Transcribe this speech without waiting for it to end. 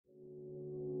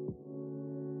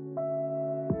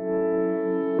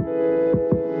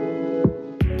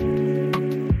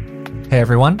Hey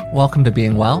everyone, welcome to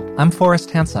Being Well. I'm Forrest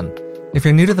Hansen. If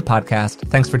you're new to the podcast,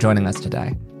 thanks for joining us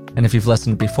today. And if you've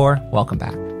listened before, welcome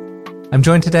back. I'm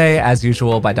joined today, as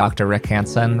usual, by Dr. Rick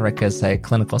Hansen. Rick is a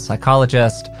clinical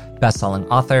psychologist, best-selling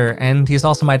author, and he's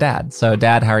also my dad. So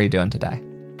Dad, how are you doing today?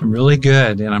 I'm really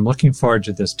good, and I'm looking forward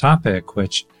to this topic,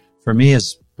 which for me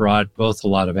has brought both a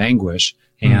lot of anguish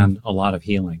and a lot of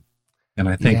healing. And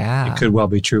I think it could well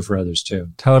be true for others too.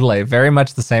 Totally. Very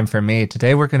much the same for me.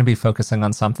 Today we're going to be focusing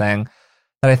on something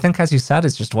that I think, as you said,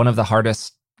 is just one of the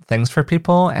hardest things for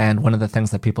people and one of the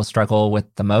things that people struggle with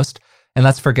the most, and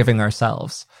that's forgiving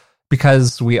ourselves.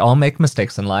 Because we all make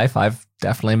mistakes in life. I've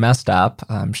definitely messed up.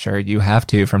 I'm sure you have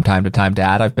too from time to time,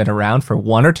 Dad. I've been around for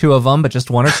one or two of them, but just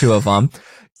one or two of them.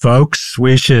 Folks,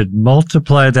 we should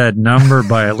multiply that number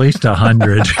by at least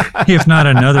 100, if not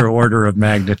another order of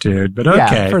magnitude. But okay.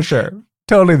 Yeah, for sure.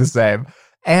 Totally the same.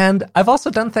 And I've also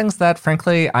done things that,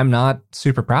 frankly, I'm not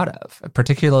super proud of,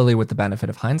 particularly with the benefit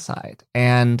of hindsight.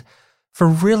 And for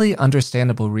really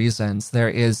understandable reasons, there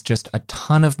is just a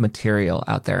ton of material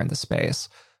out there in the space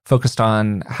focused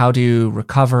on how to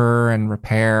recover and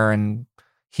repair and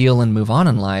heal and move on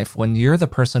in life when you're the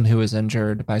person who is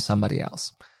injured by somebody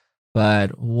else.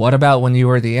 But what about when you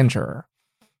were the injurer?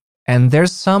 And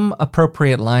there's some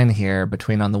appropriate line here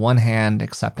between, on the one hand,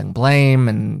 accepting blame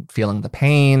and feeling the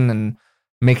pain and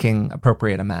making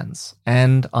appropriate amends.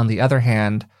 And on the other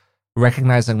hand,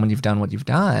 recognizing when you've done what you've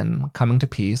done, coming to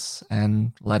peace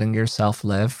and letting yourself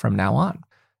live from now on.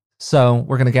 So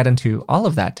we're going to get into all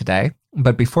of that today.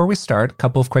 But before we start, a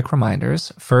couple of quick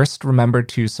reminders. First, remember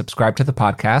to subscribe to the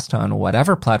podcast on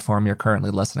whatever platform you're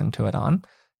currently listening to it on,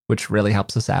 which really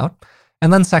helps us out.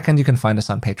 And then second, you can find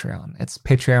us on Patreon. It's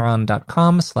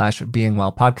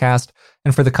patreon.com/beingwellpodcast.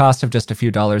 And for the cost of just a few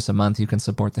dollars a month, you can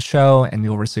support the show and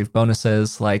you'll receive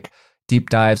bonuses like deep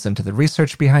dives into the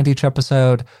research behind each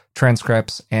episode,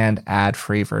 transcripts, and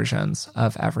ad-free versions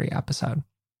of every episode.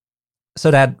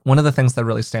 So Dad, one of the things that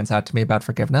really stands out to me about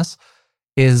forgiveness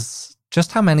is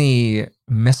just how many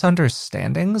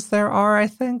misunderstandings there are, I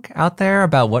think, out there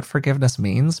about what forgiveness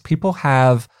means. People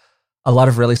have a lot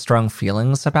of really strong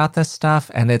feelings about this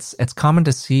stuff, and it's common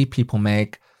to see people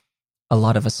make a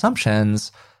lot of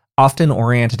assumptions, often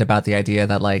oriented about the idea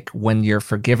that, like, when you're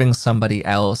forgiving somebody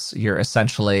else, you're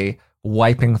essentially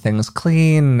wiping things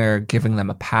clean or giving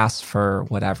them a pass for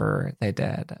whatever they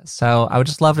did. So I would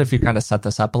just love it if you kind of set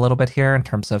this up a little bit here in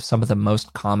terms of some of the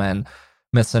most common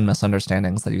myths and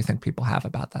misunderstandings that you think people have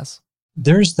about this.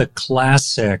 There's the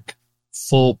classic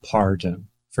full pardon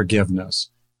forgiveness.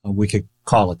 We could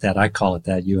call it that. I call it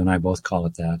that. You and I both call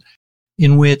it that,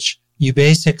 in which you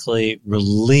basically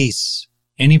release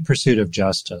any pursuit of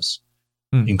justice,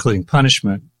 including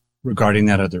punishment regarding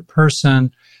that other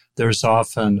person. There's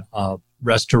often a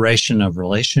restoration of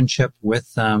relationship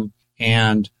with them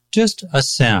and just a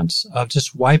sense of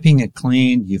just wiping it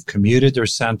clean. You've commuted their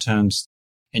sentence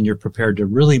and you're prepared to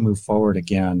really move forward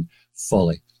again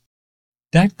fully.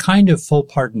 That kind of full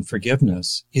pardon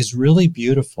forgiveness is really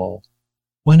beautiful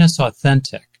when it's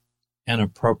authentic and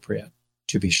appropriate,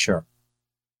 to be sure.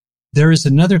 There is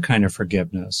another kind of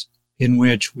forgiveness in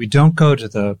which we don't go to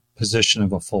the position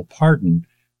of a full pardon,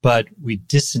 but we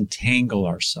disentangle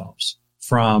ourselves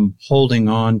from holding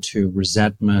on to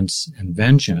resentments and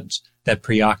vengeance that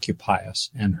preoccupy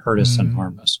us and hurt us and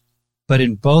harm us. But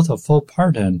in both a full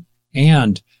pardon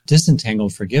and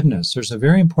disentangled forgiveness, there's a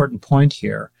very important point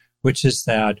here, which is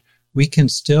that we can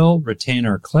still retain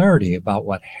our clarity about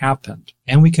what happened,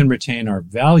 and we can retain our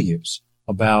values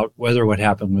about whether what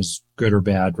happened was good or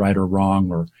bad, right or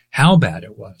wrong, or how bad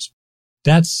it was.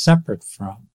 That's separate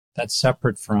from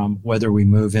whether we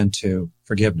move into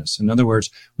forgiveness. In other words,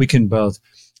 we can both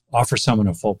offer someone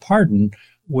a full pardon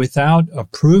without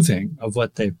approving of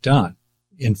what they've done.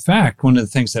 In fact, one of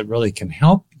the things that really can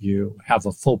help you have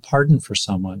a full pardon for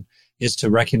someone is to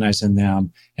recognize in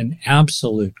them an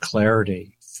absolute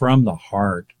clarity from the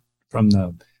heart, from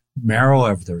the marrow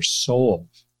of their soul,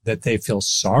 that they feel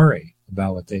sorry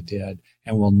about what they did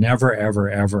and will never, ever,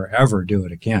 ever, ever do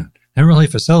it again. That really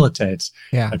facilitates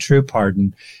a true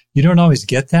pardon. You don't always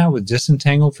get that with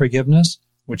disentangled forgiveness,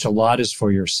 which a lot is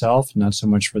for yourself, not so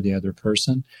much for the other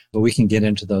person, but we can get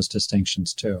into those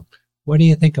distinctions too. What do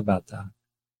you think about that?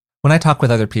 When I talk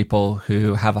with other people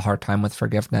who have a hard time with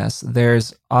forgiveness,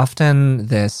 there's often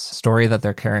this story that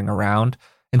they're carrying around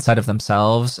inside of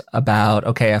themselves about,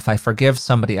 okay, if I forgive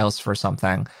somebody else for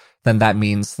something, then that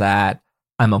means that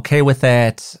I'm okay with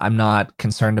it. I'm not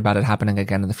concerned about it happening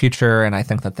again in the future. And I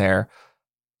think that they're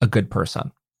a good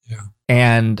person. Yeah.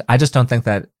 And I just don't think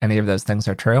that any of those things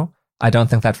are true. I don't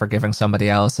think that forgiving somebody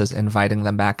else is inviting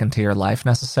them back into your life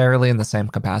necessarily in the same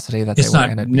capacity that they were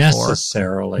in it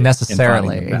before.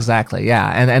 Necessarily, exactly. Yeah.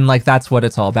 And like that's what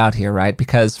it's all about here, right?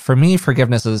 Because for me,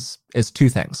 forgiveness is two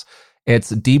things.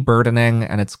 It's deburdening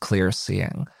and it's clear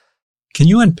seeing. Can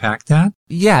you unpack that?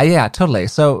 Yeah, totally.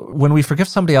 So when we forgive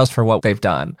somebody else for what they've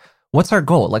done, what's our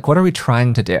goal? Like, what are we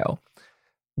trying to do?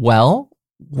 Well,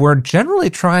 we're generally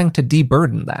trying to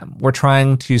deburden them. We're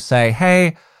trying to say,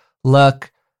 hey,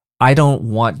 look, I don't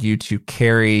want you to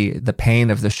carry the pain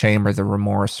of the shame or the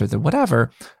remorse or the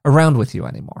whatever around with you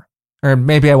anymore. Or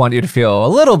maybe I want you to feel a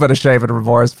little bit of shame and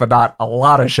remorse, but not a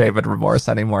lot of shame and remorse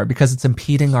anymore because it's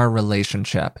impeding our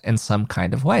relationship in some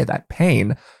kind of way. That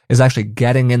pain is actually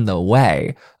getting in the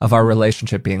way of our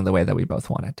relationship being the way that we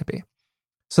both want it to be.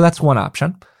 So that's one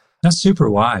option. That's super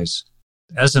wise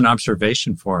as an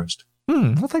observation, Forrest.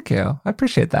 Well, thank you. I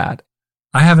appreciate that.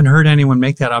 I haven't heard anyone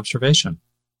make that observation.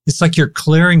 It's like you're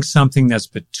clearing something that's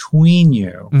between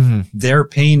you. Mm-hmm. Their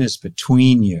pain is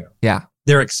between you. Yeah.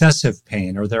 Their excessive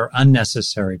pain or their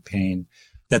unnecessary pain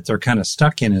that they're kind of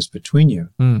stuck in is between you.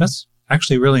 That's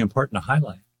actually really important to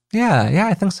highlight. Yeah,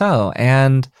 I think so.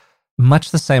 And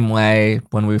much the same way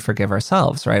when we forgive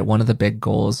ourselves, right? One of the big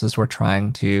goals is we're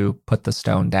trying to put the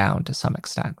stone down to some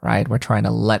extent, right? We're trying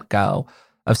to let go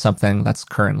of something that's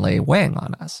currently weighing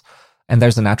on us. And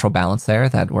there's a natural balance there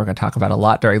that we're going to talk about a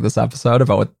lot during this episode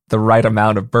about what the right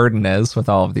amount of burden is with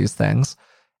all of these things.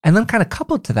 And then kind of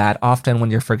coupled to that, often when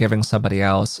you're forgiving somebody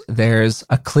else, there's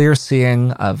a clear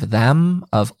seeing of them,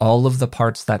 of all of the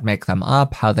parts that make them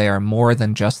up, how they are more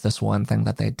than just this one thing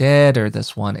that they did or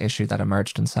this one issue that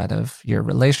emerged inside of your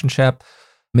relationship.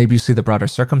 Maybe you see the broader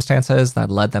circumstances that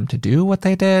led them to do what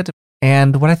they did.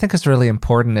 And what I think is really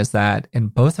important is that in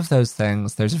both of those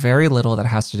things, there's very little that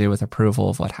has to do with approval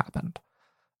of what happened.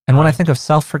 And when I think of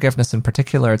self-forgiveness in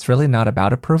particular, it's really not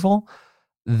about approval.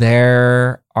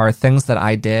 There are things that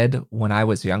I did when I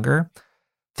was younger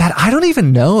that I don't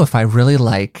even know if I really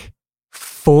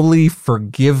fully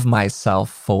forgive myself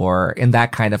for in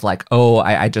that kind of I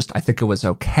think it was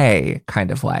okay kind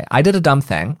of way. I did a dumb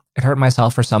thing. It hurt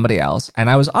myself or somebody else, and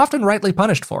I was often rightly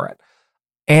punished for it.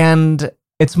 And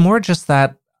it's more just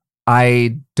that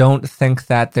I don't think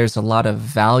that there's a lot of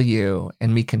value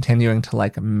in me continuing to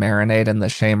marinate in the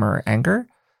shame or anger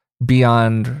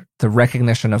beyond the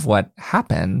recognition of what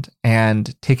happened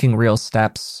and taking real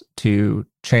steps to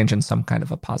change in some kind of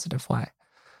a positive way.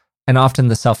 And often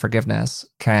the self-forgiveness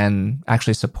can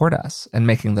actually support us in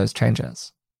making those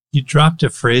changes. You dropped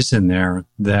a phrase in there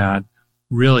that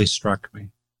really struck me.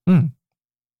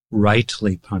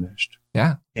 Rightly punished.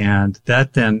 Yeah. And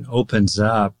that then opens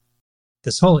up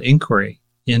this whole inquiry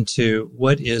into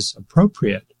what is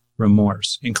appropriate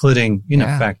remorse, including, in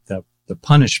effect, the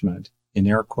punishment, in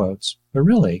air quotes, but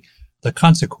really the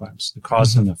consequence, the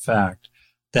cause and effect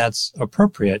that's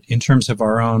appropriate in terms of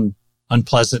our own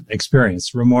unpleasant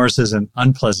experience. Remorse is an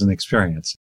unpleasant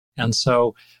experience. And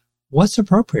so what's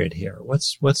appropriate here?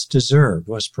 What's deserved?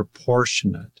 What's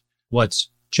proportionate? What's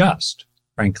just,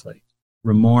 frankly?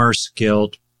 Remorse,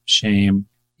 guilt, shame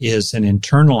is an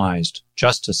internalized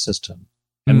justice system.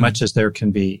 And much as there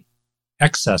can be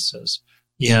excesses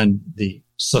in the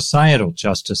societal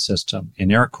justice system,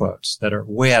 in air quotes, that are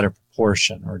way out of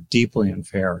proportion or deeply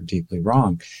unfair or deeply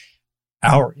wrong,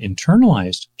 our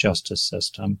internalized justice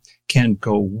system can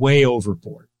go way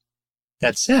overboard.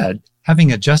 That said,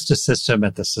 having a justice system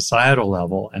at the societal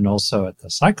level and also at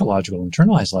the psychological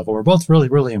internalized level are both really,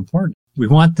 really important. We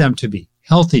want them to be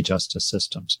healthy justice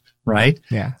systems, right?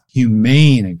 Yeah.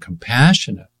 Humane and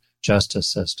compassionate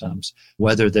justice systems,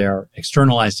 whether they're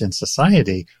externalized in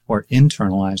society or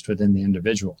internalized within the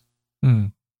individual.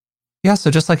 Yeah,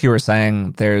 so just like you were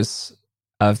saying, there's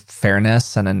a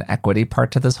fairness and an equity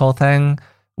part to this whole thing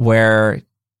where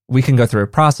we can go through a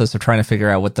process of trying to figure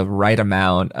out what the right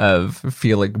amount of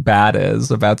feeling bad is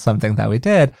about something that we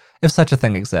did, if such a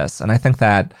thing exists. And I think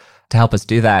that to help us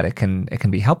do that, it can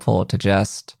be helpful to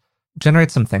just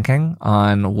generate some thinking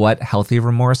on what healthy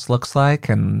remorse looks like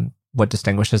and what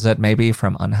distinguishes it maybe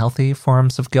from unhealthy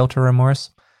forms of guilt or remorse.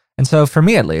 And so for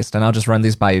me at least, and I'll just run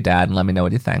these by you, Dad, and let me know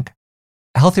what you think.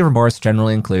 Healthy remorse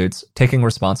generally includes taking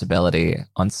responsibility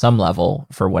on some level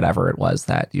for whatever it was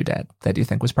that you did that you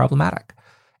think was problematic.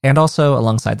 And also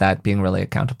alongside that, being really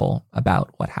accountable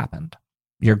about what happened.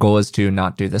 Your goal is to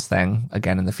not do this thing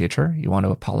again in the future. You want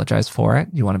to apologize for it.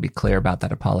 You want to be clear about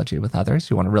that apology with others.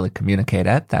 You want to really communicate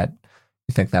it, that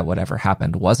you think that whatever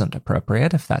happened wasn't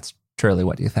appropriate, if that's truly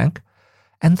what you think.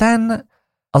 And then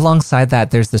alongside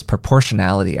that, there's this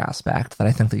proportionality aspect that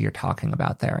I think that you're talking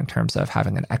about there in terms of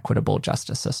having an equitable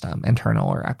justice system, internal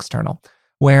or external,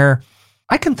 where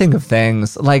I can think of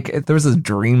things like there was this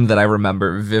dream that I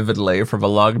remember vividly from a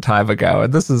long time ago.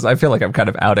 And I feel like I'm kind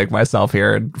of outing myself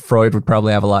here, and Freud would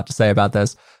probably have a lot to say about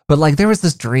this. But like there was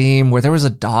this dream where there was a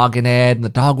dog in it, and the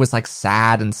dog was like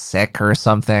sad and sick or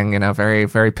something, very,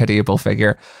 very pitiable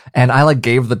figure. And I like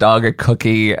gave the dog a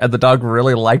cookie, and the dog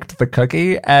really liked the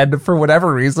cookie. And for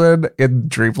whatever reason in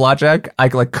dream logic, I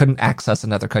like couldn't access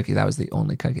another cookie. That was the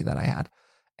only cookie that I had.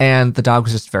 And the dog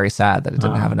was just very sad that it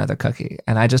didn't have another cookie.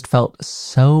 And I just felt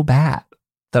so bad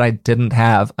that I didn't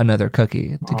have another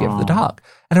cookie to give the dog.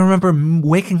 And I remember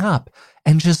waking up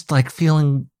and just like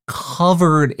feeling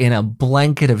covered in a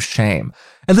blanket of shame.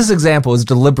 And this example is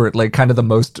deliberately kind of the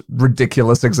most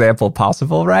ridiculous example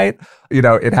possible, right?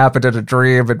 It happened in a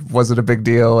dream. It wasn't a big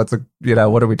deal. It's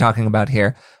what are we talking about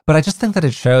here? But I just think that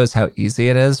it shows how easy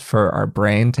it is for our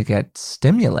brain to get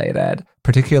stimulated,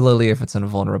 particularly if it's in a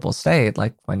vulnerable state,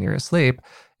 like when you're asleep,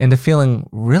 into feeling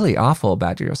really awful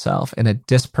about yourself in a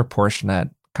disproportionate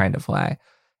kind of way.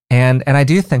 And I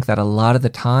do think that a lot of the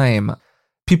time,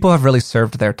 people have really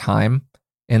served their time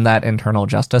in that internal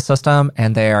justice system,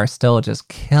 and they are still just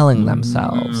killing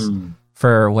themselves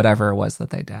for whatever it was that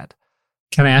they did.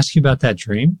 Can I ask you about that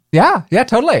dream? Yeah,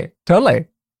 totally.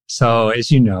 So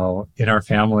as you know, in our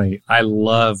family, I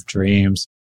love dreams.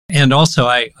 And also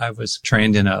I was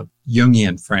trained in a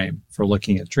Jungian frame for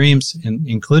looking at dreams,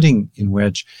 including in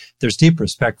which there's deep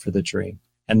respect for the dream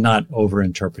and not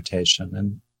overinterpretation.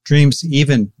 And dreams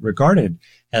even regarded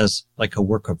as like a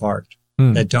work of art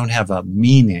that don't have a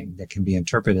meaning that can be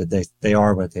interpreted. They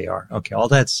are what they are. Okay, all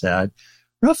that said,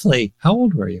 roughly, how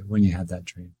old were you when you had that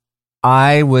dream?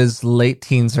 I was late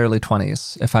teens, early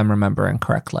 20s, if I'm remembering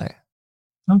correctly.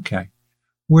 Okay.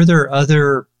 Were there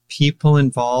other people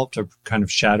involved or kind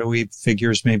of shadowy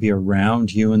figures maybe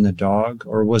around you and the dog?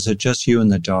 Or was it just you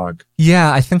and the dog?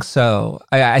 Yeah, I think so.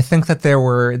 I think that there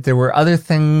were other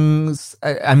things.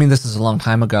 I mean, this is a long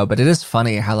time ago, but it is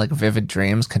funny how like vivid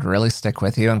dreams can really stick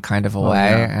with you in kind of a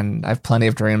way. Yeah. And I have plenty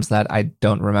of dreams that I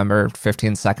don't remember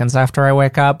 15 seconds after I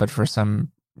wake up, but for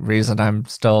some reason I'm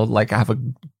still like I have a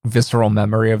visceral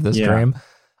memory of this dream.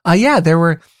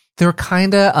 There were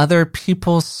kind of other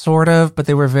people, sort of, but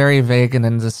they were very vague and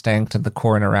indistinct, and the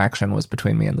core interaction was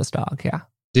between me and this dog, yeah.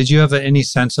 Did you have any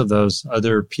sense of those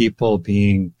other people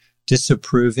being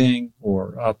disapproving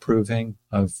or approving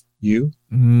of you?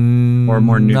 Or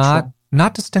more neutral?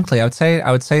 Not distinctly. I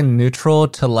would say neutral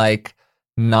to like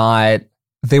not...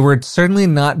 They were certainly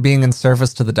not being in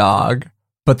service to the dog,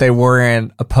 but they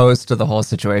weren't opposed to the whole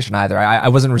situation either. I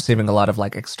wasn't receiving a lot of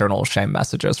like external shame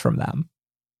messages from them.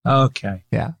 Okay.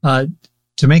 Yeah.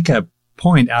 To make a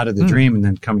point out of the dream and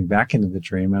then coming back into the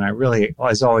dream, and I really,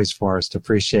 as always, Forrest,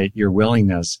 appreciate your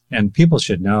willingness. And people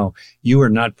should know you were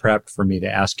not prepped for me to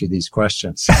ask you these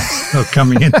questions. So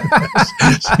coming into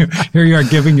this, so here you are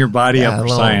giving your body up for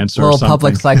science or something. A little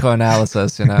public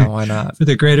psychoanalysis, why not? For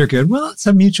the greater good. Well, it's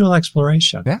a mutual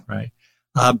exploration, right?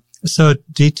 So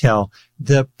detail,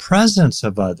 the presence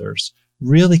of others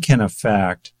really can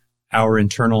affect our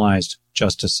internalized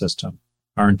justice system.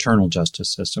 Our internal justice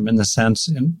system, in the sense,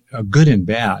 good and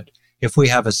bad. If we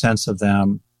have a sense of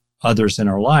them, others in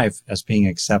our life, as being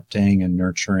accepting and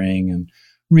nurturing and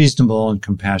reasonable and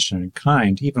compassionate and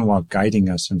kind, even while guiding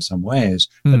us in some ways,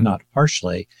 but not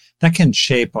harshly, that can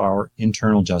shape our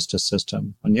internal justice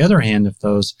system. On the other hand, if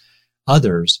those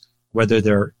others, whether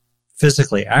they're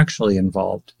physically actually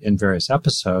involved in various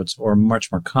episodes, or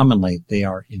much more commonly, they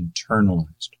are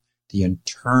internalized, the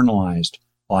internalized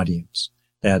audience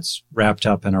that's wrapped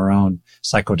up in our own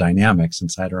psychodynamics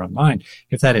inside our own mind.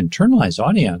 If that internalized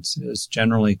audience is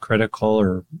generally critical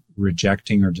or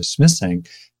rejecting or dismissing,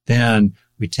 then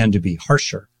we tend to be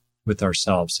harsher with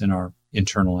ourselves in our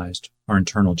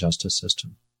internal justice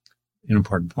system. An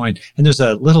important point. And there's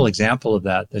a little example of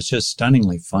that that's just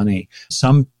stunningly funny.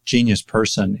 Some genius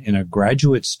person in a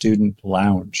graduate student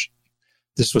lounge,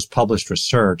 this was published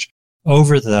research,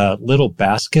 over the little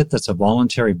basket that's a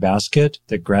voluntary basket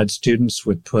that grad students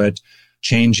would put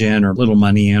change in or little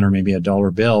money in, or maybe a dollar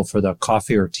bill for the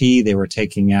coffee or tea they were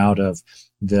taking out of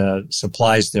the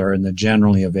supplies there in the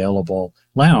generally available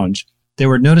lounge, they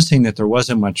were noticing that there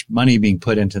wasn't much money being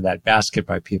put into that basket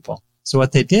by people. So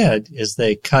what they did is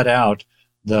they cut out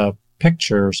the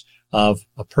pictures of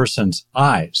a person's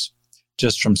eyes,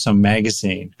 just from some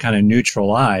magazine, kind of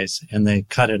neutral eyes, and they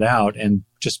cut it out and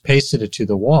just pasted it to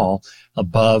the wall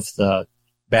above the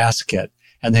basket.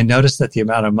 And they noticed that the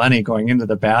amount of money going into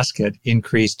the basket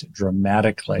increased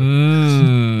dramatically.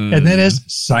 And then, as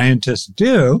scientists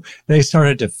do, they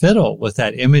started to fiddle with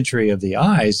that imagery of the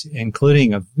eyes,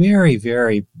 including a very,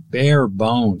 very bare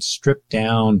bones, stripped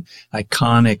down,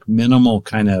 iconic, minimal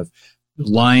kind of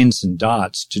lines and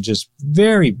dots to just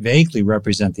very vaguely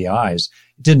represent the eyes.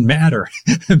 It didn't matter.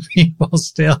 People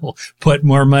still put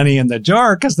more money in the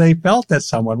jar because they felt that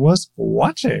someone was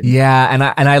watching. Yeah,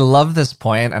 and I love this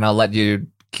point, and I'll let you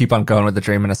keep on going with the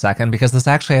dream in a second, because this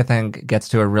actually, I think, gets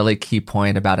to a really key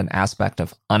point about an aspect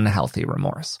of unhealthy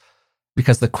remorse.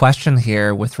 Because the question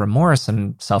here with remorse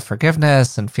and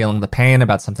self-forgiveness and feeling the pain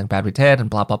about something bad we did and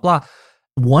blah, blah, blah,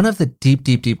 one of the deep,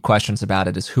 deep, deep questions about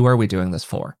it is, who are we doing this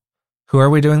for? Who are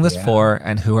we doing this for,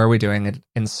 and who are we doing it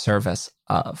in service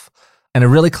of? And a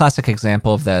really classic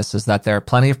example of this is that there are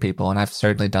plenty of people, and I've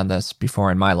certainly done this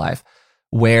before in my life,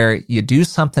 where you do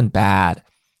something bad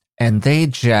and they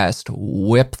just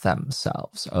whip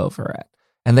themselves over it,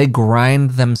 and they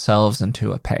grind themselves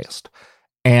into a paste.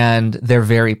 And they're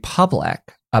very public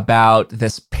about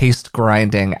this paste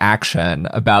grinding action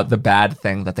about the bad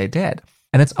thing that they did.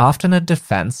 And it's often a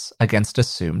defense against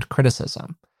assumed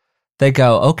criticism. They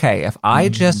go, okay, if I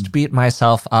just beat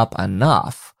myself up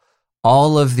enough,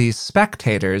 all of these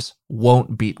spectators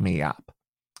won't beat me up.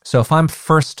 So if I'm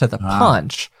first to the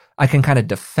punch, I can kind of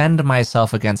defend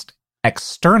myself against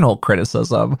external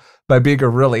criticism by being a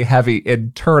really heavy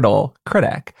internal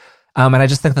critic. And I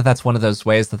just think that that's one of those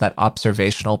ways that that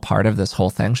observational part of this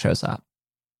whole thing shows up.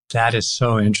 That is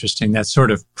so interesting. That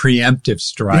sort of preemptive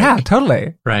strike. Yeah,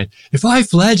 totally. Right. If I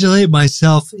flagellate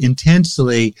myself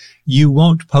intensely, you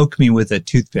won't poke me with a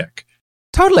toothpick.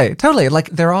 Totally, totally. Like,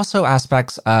 there are also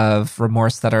aspects of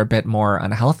remorse that are a bit more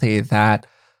unhealthy that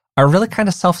are really kind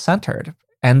of self-centered.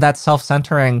 And that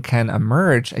self-centering can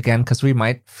emerge, again, because we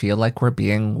might feel like we're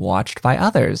being watched by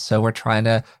others. So we're trying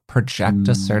to project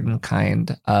a certain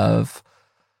kind of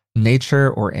nature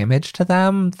or image to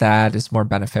them that is more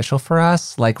beneficial for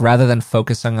us. Like, rather than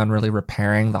focusing on really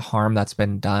repairing the harm that's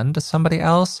been done to somebody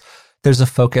else, there's a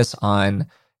focus on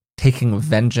taking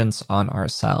vengeance on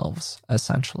ourselves,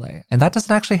 essentially. And that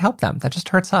doesn't actually help them. That just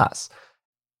hurts us.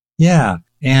 Yeah.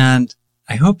 And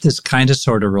I hope this kind of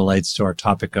sort of relates to our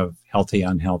topic of healthy,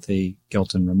 unhealthy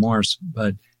guilt and remorse.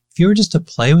 But if you were just to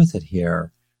play with it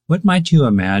here, what might you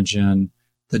imagine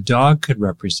the dog could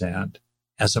represent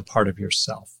as a part of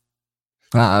yourself?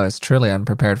 I was truly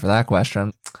unprepared for that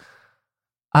question.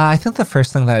 I think the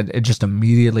first thing that it just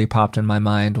immediately popped in my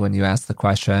mind when you asked the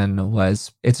question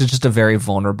was, it's just a very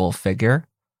vulnerable figure.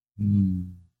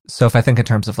 So if I think in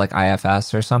terms of like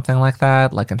IFS or something like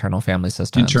that, like internal family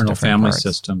systems. Internal family parts,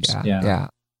 systems, yeah.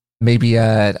 Maybe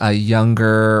a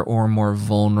younger or more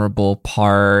vulnerable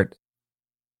part.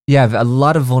 Yeah, a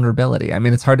lot of vulnerability. I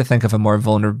mean, it's hard to think of a more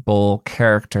vulnerable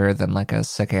character than like a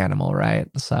sick animal, right?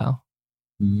 So.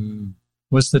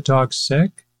 Was the dog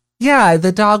sick? Yeah,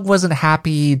 the dog wasn't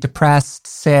happy, depressed,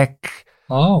 sick,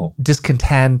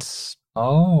 discontent.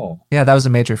 Yeah, that was a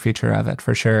major feature of it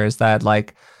for sure, is that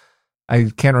like,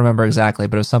 I can't remember exactly,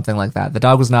 but it was something like that. The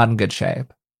dog was not in good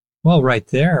shape. Well, right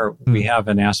there, we have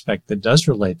an aspect that does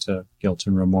relate to guilt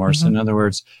and remorse. In other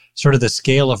words, sort of the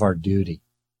scale of our duty,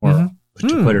 or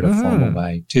to put it a formal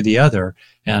way, to the other,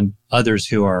 and others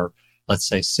who are, let's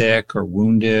say, sick or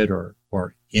wounded or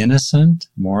innocent,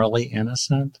 morally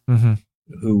innocent,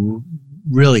 who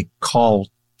really call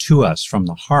to us from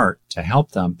the heart to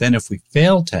help them. Then if we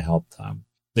fail to help them,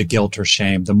 the guilt or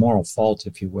shame, the moral fault,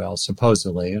 if you will,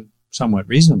 supposedly and somewhat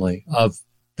reasonably, of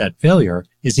that failure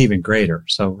is even greater.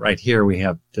 So right here we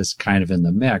have this kind of in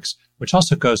the mix, which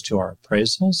also goes to our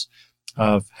appraisals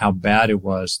of how bad it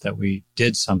was that we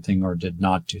did something or did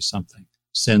not do something.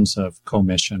 Sins of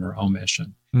commission or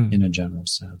omission in a general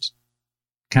sense.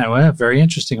 Kind of very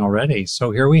interesting already.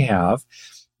 So here we have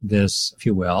this, if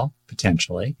you will,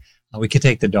 potentially. We could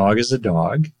take the dog as a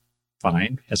dog.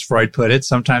 Fine. As Freud put it,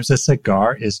 sometimes a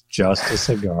cigar is just a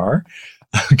cigar.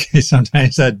 Okay,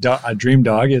 sometimes a dream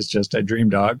dog is just a dream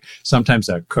dog. Sometimes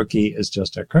a cookie is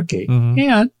just a cookie.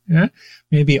 And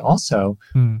maybe also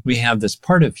we have this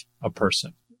part of a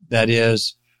person that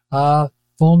is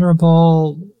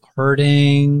vulnerable,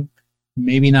 hurting,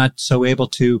 maybe not so able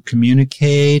to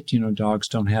communicate. You know, dogs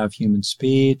don't have human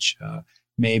speech.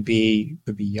 Maybe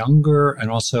could be younger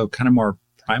and also kind of more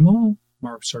primal,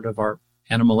 more sort of our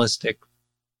animalistic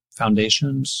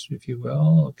foundations, if you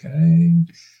will. Okay.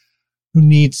 Who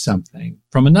needs something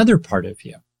from another part of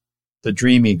you, the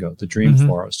dream ego, the dream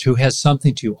forest, who has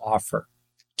something to offer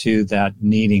to that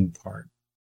needing part.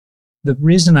 The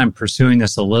reason I'm pursuing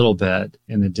this a little bit,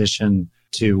 in addition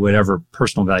to whatever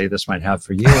personal value this might have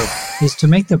for you, is to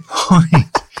make the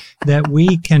point that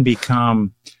we can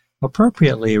become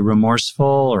appropriately remorseful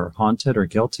or haunted or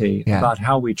guilty about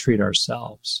how we treat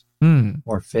ourselves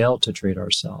or fail to treat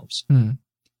ourselves.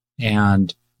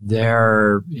 And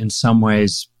there, in some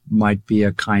ways, might be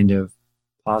a kind of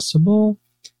possible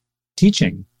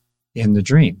teaching in the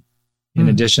dream, in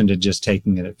addition to just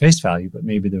taking it at face value, but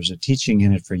maybe there's a teaching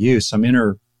in it for you, some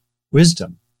inner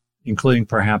wisdom, including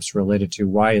perhaps related to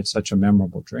why it's such a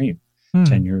memorable dream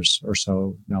 10 years or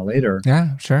so now later.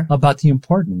 Yeah, sure. About the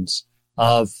importance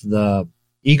of the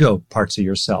ego parts of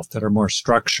yourself that are more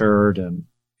structured and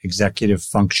executive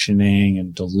functioning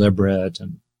and deliberate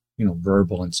and,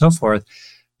 verbal and so forth,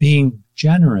 being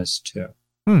generous to,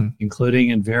 including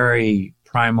in very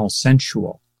primal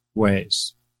sensual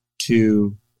ways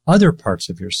to other parts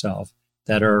of yourself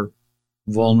that are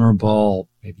vulnerable,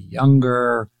 maybe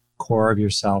younger, core of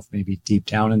yourself, maybe deep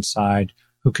down inside,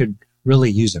 who could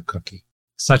really use a cookie,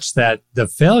 such that the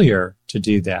failure to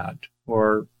do that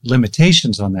or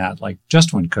limitations on that, like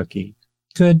just one cookie,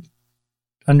 could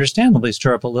understandably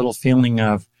stir up a little feeling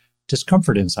of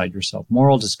discomfort inside yourself,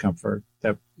 moral discomfort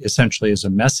that essentially is a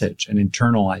message, an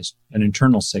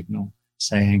internal signal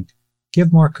saying,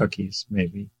 give more cookies,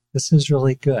 maybe. This is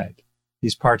really good.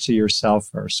 These parts of yourself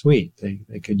are sweet.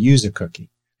 They could use a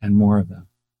cookie and more of them.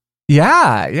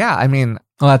 Yeah. I mean,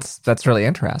 well, that's really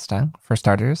interesting for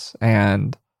starters.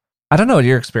 And I don't know what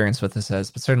your experience with this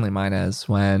is, but certainly mine is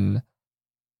when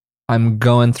I'm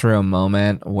going through a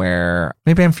moment where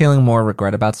maybe I'm feeling more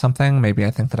regret about something. Maybe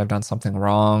I think that I've done something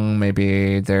wrong.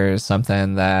 Maybe there's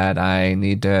something that I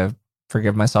need to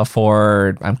forgive myself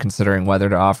for. I'm considering whether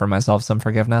to offer myself some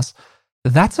forgiveness.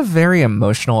 That's a very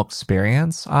emotional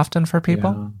experience often for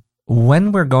people. Yeah.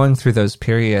 When we're going through those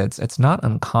periods, it's not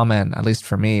uncommon, at least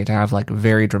for me, to have like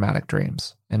very dramatic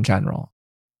dreams in general.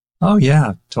 Oh,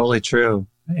 yeah, totally true.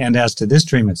 And as to this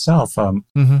dream itself,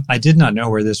 I did not know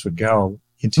where this would go.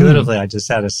 Intuitively, I just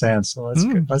had a sense. So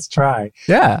let's try.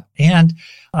 Yeah. And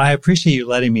I appreciate you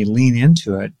letting me lean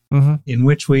into it, in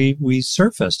which we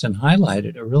surfaced and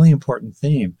highlighted a really important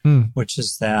theme, which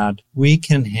is that we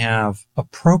can have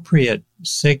appropriate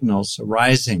signals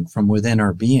arising from within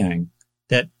our being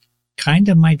that kind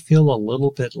of might feel a little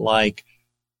bit like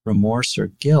remorse or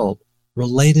guilt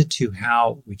related to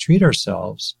how we treat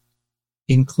ourselves,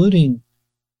 including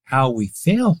how we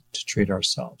fail to treat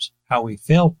ourselves, how we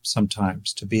fail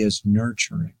sometimes to be as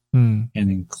nurturing and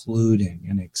including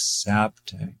and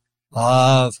accepting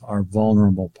of our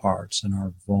vulnerable parts and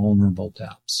our vulnerable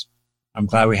depths. I'm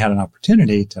glad we had an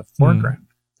opportunity to foreground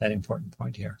that important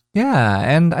point here. Yeah,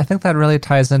 and I think that really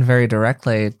ties in very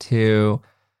directly to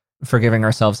forgiving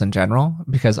ourselves in general,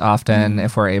 because often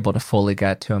if we're able to fully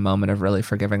get to a moment of really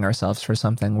forgiving ourselves for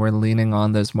something, we're leaning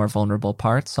on those more vulnerable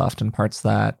parts, often parts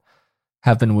that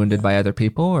have been wounded by other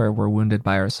people or were wounded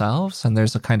by ourselves. And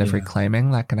there's a kind of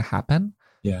reclaiming that can happen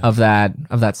of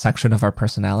that section of our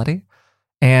personality.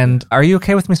 And are you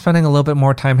okay with me spending a little bit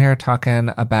more time here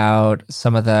talking about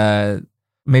some of the,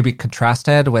 maybe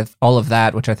contrasted with all of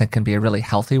that, which I think can be a really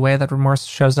healthy way that remorse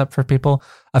shows up for people,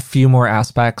 a few more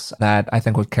aspects that I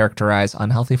think would characterize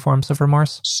unhealthy forms of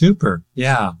remorse? Super.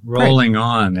 Yeah. Rolling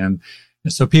on. And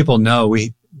so people know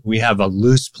we have a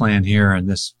loose plan here in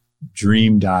this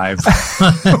dream dive.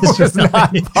 It's just not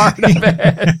part of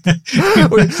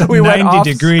it. we went off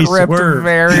script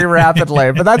very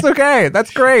rapidly, but that's okay.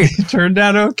 That's great. It turned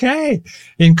out okay,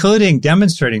 including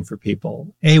demonstrating for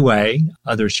people a way,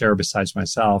 others share besides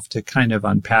myself, to kind of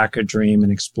unpack a dream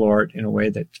and explore it in a way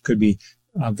that could be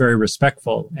very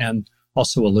respectful and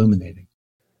also illuminating.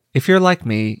 If you're like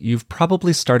me, you've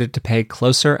probably started to pay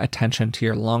closer attention to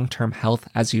your long-term health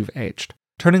as you've aged.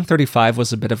 Turning 35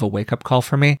 was a bit of a wake-up call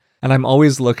for me, and I'm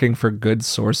always looking for good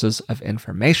sources of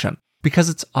information, because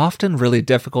it's often really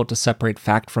difficult to separate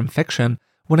fact from fiction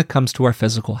when it comes to our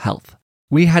physical health.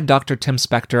 We had Dr. Tim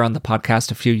Spector on the podcast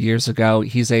a few years ago.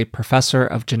 He's a professor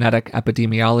of genetic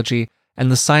epidemiology and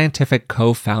the scientific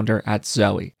co-founder at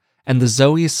Zoe. And the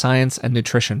Zoe Science and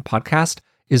Nutrition podcast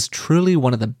is truly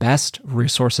one of the best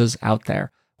resources out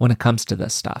there when it comes to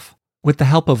this stuff. With the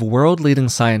help of world-leading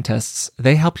scientists,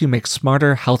 they help you make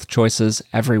smarter health choices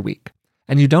every week.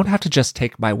 And you don't have to just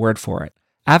take my word for it.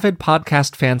 Avid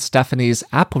podcast fan Stephanie's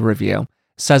Apple review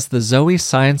says the Zoe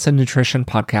Science and Nutrition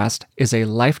podcast is a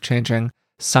life-changing,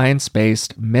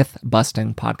 science-based,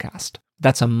 myth-busting podcast.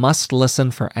 That's a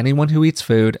must-listen for anyone who eats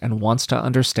food and wants to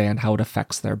understand how it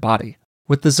affects their body.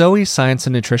 With the Zoe Science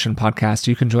and Nutrition podcast,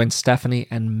 you can join Stephanie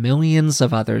and millions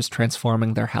of others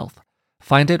transforming their health.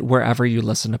 Find it wherever you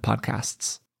listen to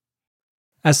podcasts.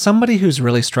 As somebody who's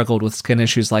really struggled with skin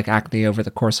issues like acne over the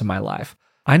course of my life,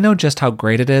 I know just how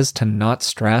great it is to not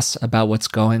stress about what's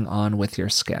going on with your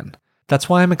skin. That's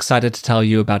why I'm excited to tell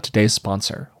you about today's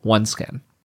sponsor, OneSkin.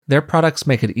 Their products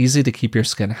make it easy to keep your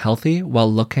skin healthy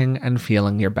while looking and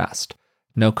feeling your best.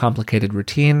 No complicated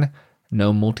routine,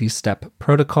 no multi-step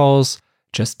protocols,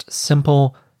 just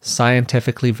simple,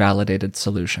 scientifically validated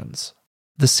solutions.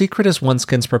 The secret is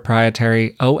OneSkin's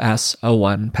proprietary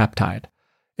OS01 peptide.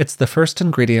 It's the first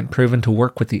ingredient proven to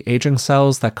work with the aging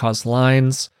cells that cause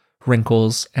lines,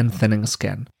 wrinkles, and thinning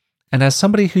skin. And as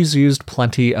somebody who's used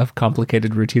plenty of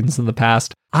complicated routines in the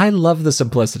past, I love the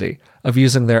simplicity of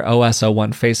using their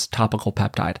OS01 face topical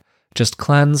peptide. Just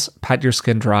cleanse, pat your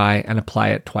skin dry, and apply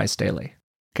it twice daily.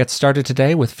 Get started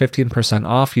today with 15%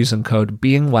 off using code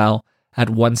BEINGWELL at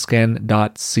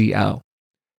oneskin.co.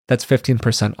 That's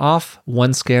 15% off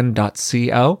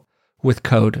oneskin.co with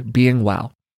code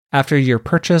BEINGWELL. After your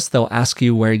purchase, they'll ask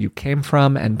you where you came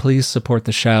from, and please support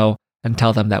the show and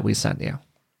tell them that we sent you.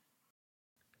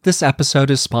 This episode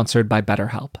is sponsored by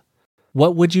BetterHelp.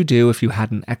 What would you do if you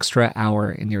had an extra hour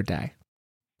in your day?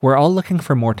 We're all looking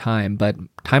for more time, but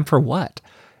time for what?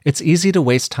 It's easy to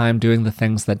waste time doing the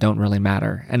things that don't really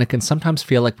matter, and it can sometimes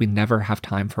feel like we never have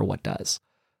time for what does.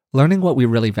 Learning what we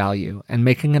really value and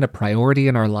making it a priority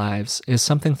in our lives is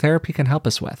something therapy can help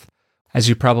us with. As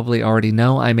you probably already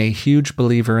know, I'm a huge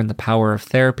believer in the power of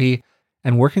therapy,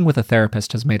 and working with a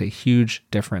therapist has made a huge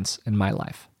difference in my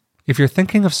life. If you're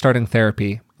thinking of starting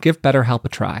therapy, give BetterHelp a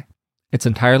try. It's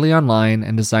entirely online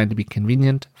and designed to be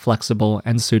convenient, flexible,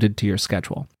 and suited to your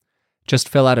schedule. Just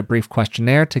fill out a brief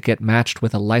questionnaire to get matched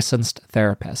with a licensed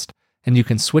therapist, and you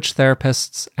can switch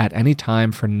therapists at any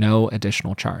time for no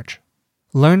additional charge.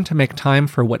 Learn to make time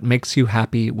for what makes you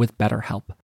happy with BetterHelp.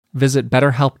 Visit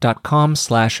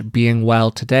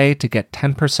betterhelp.com/beingwell today to get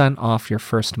 10% off your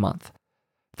first month.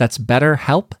 That's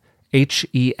BetterHelp,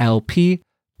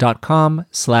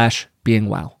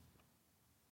 HELP.com/beingwell.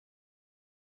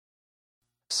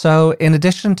 So in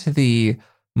addition to the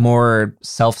more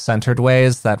self-centered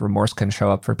ways that remorse can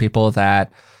show up for people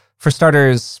that, for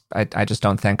starters, I just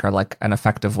don't think are like an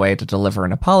effective way to deliver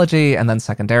an apology. And then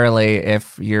secondarily,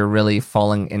 if you're really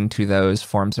falling into those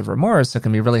forms of remorse, it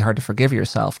can be really hard to forgive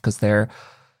yourself because there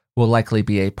will likely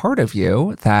be a part of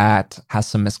you that has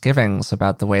some misgivings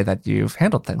about the way that you've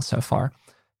handled things so far.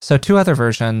 So two other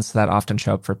versions that often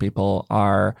show up for people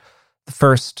are the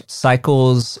first,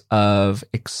 cycles of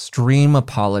extreme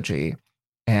apology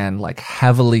and like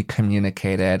heavily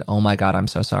communicated, oh my God, I'm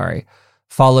so sorry,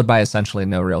 followed by essentially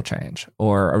no real change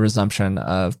or a resumption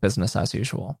of business as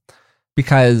usual.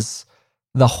 Because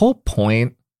the whole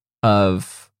point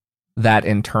of that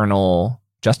internal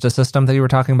justice system that you were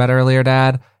talking about earlier,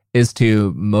 Dad, is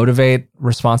to motivate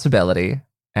responsibility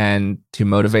and to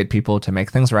motivate people to make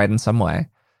things right in some way,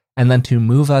 and then to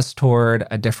move us toward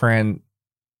a different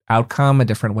outcome, a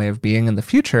different way of being in the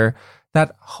future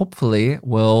that hopefully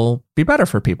will be better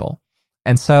for people.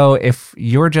 And so if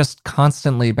you're just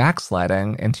constantly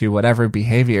backsliding into whatever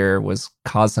behavior was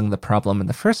causing the problem in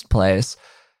the first place,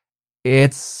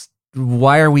 it's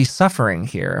why are we suffering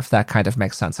here, if that kind of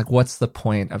makes sense? Like, what's the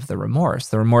point of the remorse?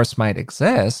 The remorse might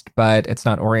exist, but it's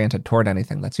not oriented toward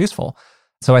anything that's useful.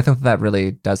 So I think that really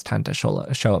does tend to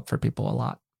show up for people a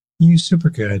lot. You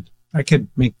super good. I could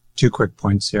make two quick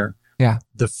points here. Yeah.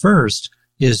 The first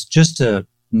is just a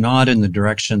nod in the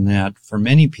direction that for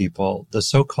many people, the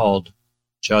so-called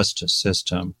justice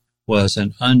system was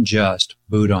an unjust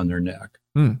boot on their neck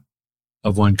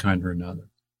of one kind or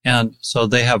another. And so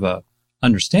they have a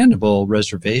understandable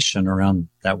reservation around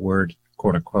that word,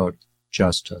 quote unquote,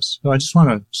 justice. So I just want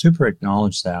to super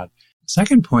acknowledge that. The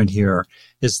second point here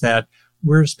is that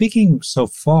we're speaking so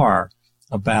far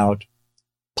about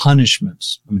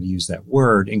punishments. I'm going to use that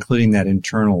word, including that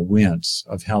internal wince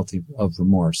of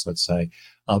remorse, let's say.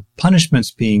 Punishments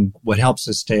being what helps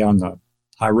us stay on the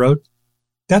high road.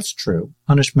 That's true.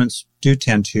 Punishments do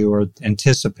tend to, or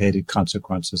anticipated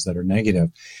consequences that are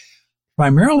negative.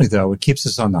 Primarily, though, what keeps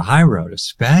us on the high road,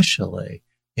 especially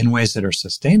in ways that are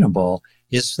sustainable,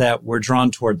 is that we're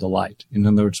drawn toward the light. In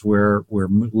other words, we're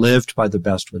lived by the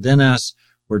best within us.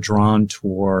 We're drawn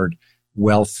toward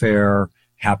welfare,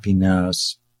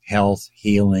 happiness, health,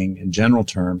 healing, in general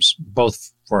terms,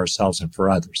 both for ourselves and for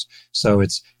others. So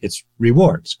it's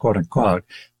rewards, quote unquote,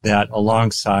 that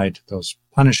alongside those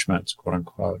punishments, quote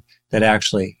unquote, that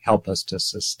actually help us to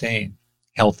sustain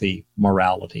healthy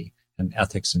morality and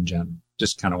ethics in general.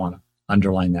 Just kind of want to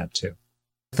underline that too.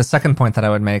 The second point that I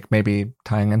would make, maybe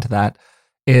tying into that,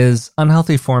 is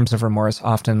unhealthy forms of remorse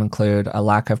often include a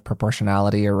lack of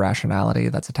proportionality or rationality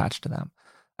that's attached to them.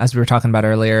 As we were talking about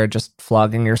earlier, just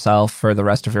flogging yourself for the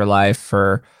rest of your life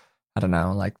for, I don't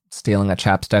know, like stealing a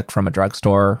chapstick from a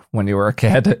drugstore when you were a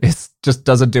kid, it just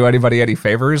doesn't do anybody any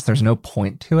favors. There's no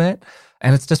point to it.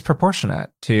 And it's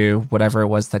disproportionate to whatever it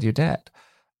was that you did.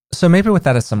 So maybe with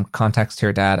that as some context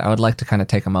here, Dad, I would like to kind of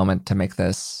take a moment to make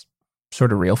this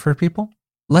sort of real for people.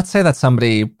 Let's say that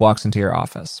somebody walks into your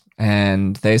office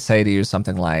and they say to you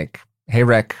something like, hey,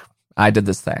 Rick, I did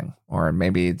this thing, or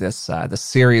maybe this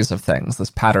series of things, this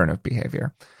pattern of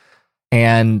behavior,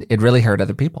 and it really hurt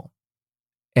other people.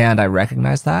 And I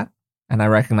recognized that, and I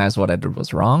recognized what I did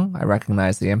was wrong. I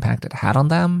recognized the impact it had on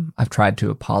them. I've tried to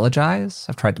apologize.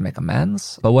 I've tried to make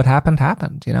amends. But what happened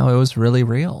happened. It was really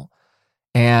real.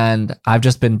 And I've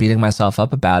just been beating myself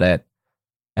up about it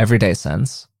every day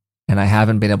since. And I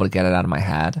haven't been able to get it out of my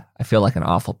head. I feel like an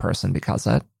awful person because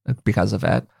of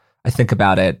it. I think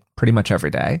about it pretty much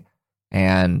every day,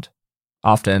 and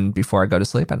often before I go to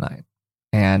sleep at night.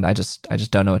 And I just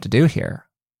don't know what to do here.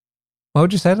 What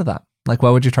would you say to them? Like,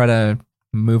 what would you try to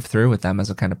move through with them as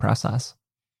a kind of process?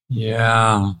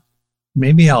 Yeah.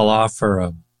 Maybe I'll offer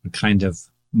a kind of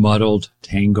muddled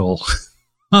tangle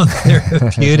of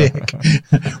therapeutic,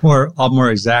 or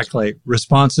more exactly,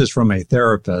 responses from a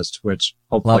therapist, which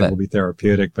hopefully will be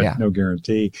therapeutic, but no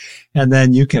guarantee. And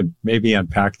then you can maybe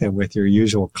unpack them with your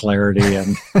usual clarity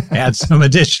and add some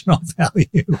additional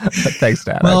value. Thanks,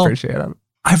 Dad. I appreciate it.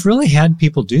 I've really had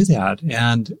people do that.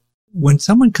 And when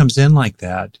someone comes in like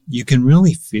that, you can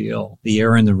really feel the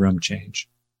air in the room change.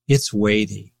 It's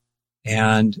weighty.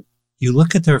 And you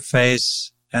look at their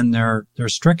face and they're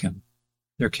stricken.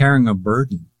 They're carrying a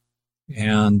burden,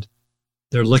 and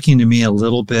they're looking to me a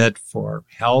little bit for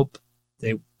help.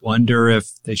 They wonder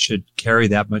if they should carry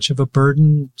that much of a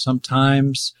burden.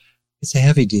 Sometimes it's a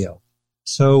heavy deal.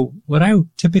 So what I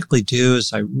typically do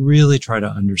is I really try to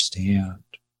understand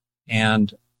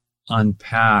and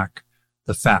unpack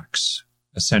the facts,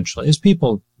 essentially, as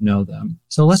people know them.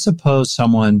 So let's suppose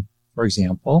someone, for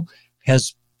example,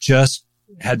 has just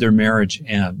had their marriage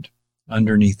end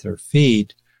underneath their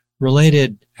feet,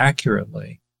 related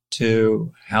accurately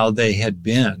to how they had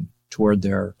been toward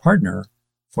their partner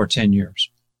for 10 years.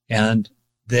 And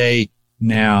they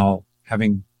now,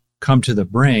 having come to the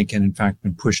brink and in fact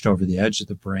been pushed over the edge of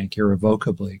the brink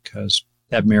irrevocably because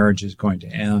that marriage is going to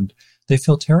end, they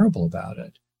feel terrible about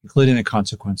it, including the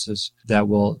consequences that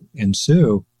will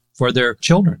ensue for their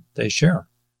children they share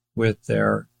with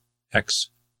their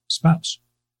ex-spouse,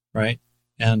 right?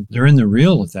 And they're in the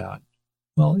real of that.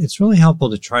 Well, it's really helpful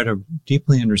to try to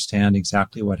deeply understand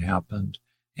exactly what happened.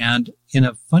 And in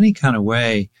a funny kind of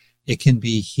way, it can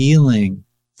be healing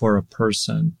for a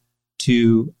person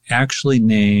to actually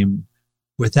name,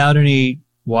 without any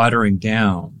watering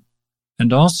down,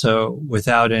 and also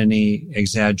without any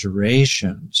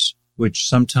exaggerations, which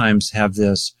sometimes have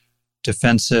this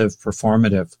defensive,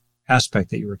 performative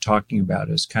aspect that you were talking about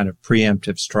as kind of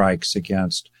preemptive strikes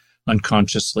against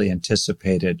unconsciously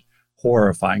anticipated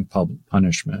horrifying public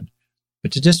punishment,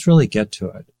 but to just really get to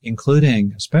it,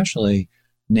 including especially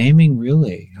naming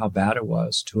really how bad it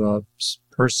was to a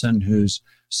person who's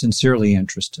sincerely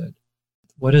interested.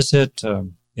 What is it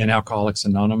in Alcoholics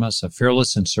Anonymous? A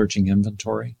fearless and searching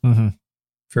inventory? Mm-hmm.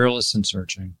 Fearless and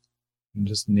searching, and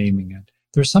just naming it.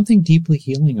 There's something deeply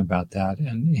healing about that,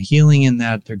 and healing in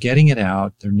that they're getting it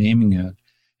out, they're naming it,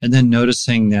 and then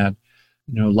noticing that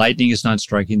lightning is not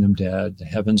striking them dead. The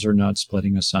heavens are not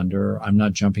splitting asunder. I'm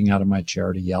not jumping out of my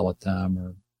chair to yell at them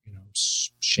or,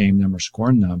 shame them or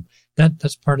scorn them.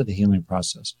 That's part of the healing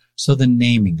process. So the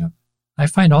naming of it. I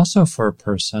find also for a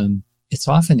person, it's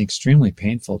often extremely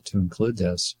painful to include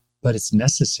this, but it's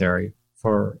necessary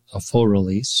for a full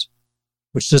release,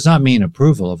 which does not mean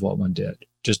approval of what one did,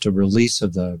 just a release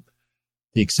of the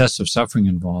excessive suffering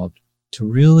involved, to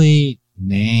really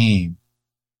name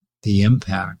the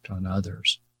impact on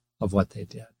others of what they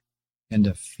did and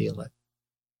to feel it,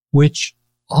 which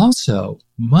also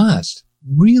must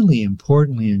really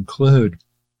importantly include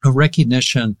a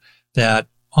recognition that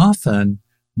often,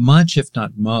 much if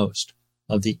not most,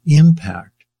 of the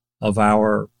impact of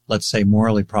our, let's say,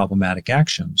 morally problematic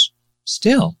actions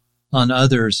still on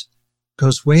others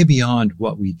goes way beyond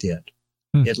what we did.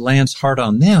 It lands hard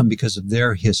on them because of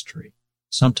their history,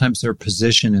 sometimes their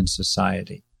position in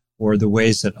society, or the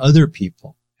ways that other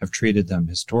people have treated them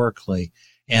historically.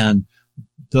 And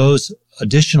those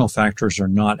additional factors are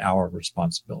not our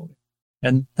responsibility.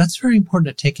 And that's very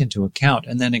important to take into account.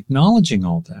 And then acknowledging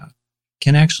all that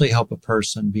can actually help a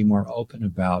person be more open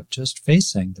about just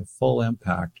facing the full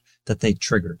impact that they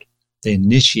triggered, they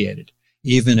initiated,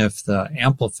 even if the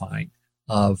amplifying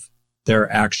of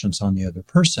their actions on the other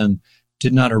person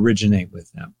did not originate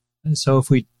with them. And so if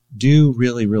we do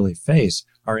really, really face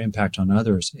our impact on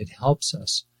others, it helps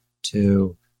us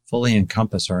to fully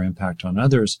encompass our impact on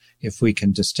others if we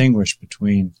can distinguish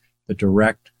between the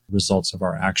direct results of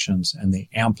our actions and the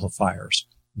amplifiers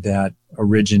that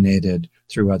originated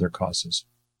through other causes.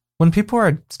 When people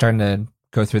are starting to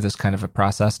go through this kind of a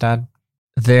process, Dad,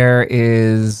 there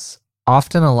is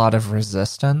often a lot of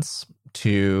resistance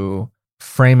to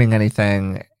framing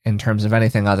anything in terms of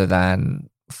anything other than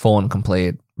full and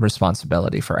complete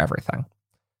responsibility for everything.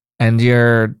 And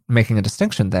you're making a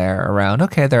distinction there around,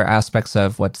 okay, there are aspects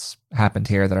of what's happened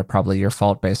here that are probably your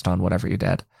fault based on whatever you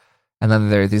did. And then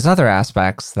there are these other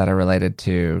aspects that are related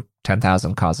to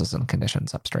 10,000 causes and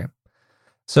conditions upstream.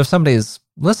 So if somebody's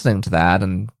listening to that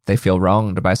and they feel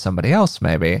wronged by somebody else,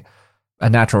 maybe a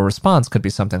natural response could be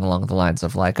something along the lines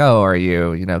of like, oh, are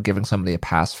you, giving somebody a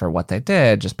pass for what they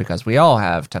did just because we all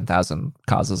have 10,000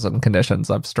 causes and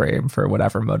conditions upstream for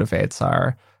whatever motivates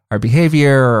our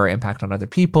behavior or impact on other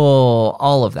people,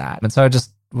 all of that. And so I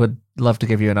just would love to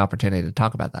give you an opportunity to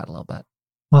talk about that a little bit.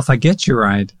 Well, if I get you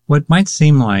right, what might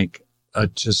seem like a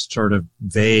just sort of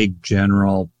vague,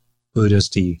 general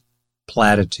Buddhist-y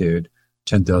platitude,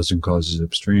 10,000 causes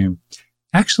upstream,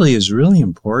 actually is really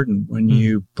important when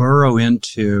you burrow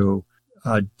into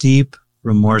a deep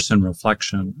remorse and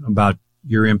reflection about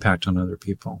your impact on other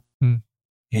people.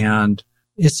 And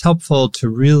it's helpful to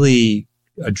really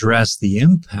address the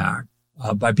impact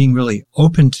by being really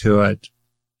open to it.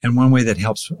 And one way that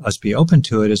helps us be open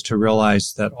to it is to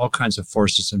realize that all kinds of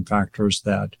forces and factors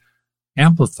that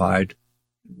amplified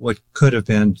what could have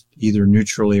been either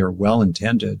neutrally or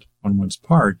well-intended on one's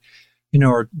part,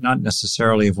 are not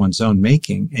necessarily of one's own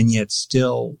making, and yet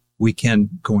still we can,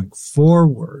 going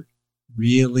forward,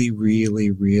 really,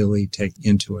 really, really take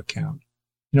into account.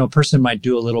 A person might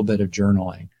do a little bit of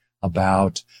journaling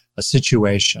about a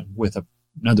situation with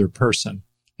another person.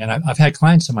 And I've had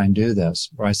clients of mine do this,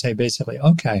 where I say basically,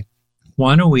 okay,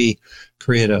 why don't we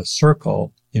create a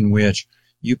circle in which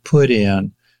you put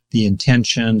in the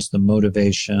intentions, the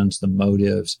motivations, the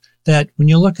motives, that when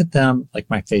you look at them, like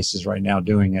my face is right now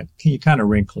doing it, you kind of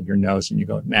wrinkle your nose and you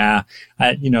go, nah,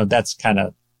 that's kind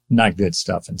of not good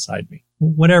stuff inside me.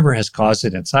 Whatever has caused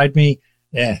it inside me,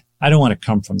 I don't want to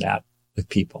come from that with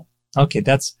people. Okay,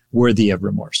 that's worthy of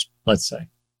remorse, let's say.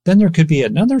 Then there could be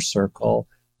another circle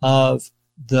of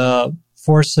the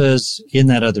forces in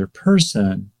that other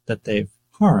person that they've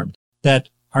harmed that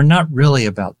are not really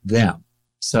about them.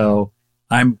 So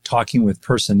I'm talking with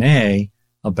person A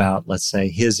about, let's say,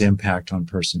 his impact on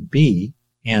person B.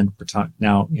 And we're talking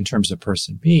now in terms of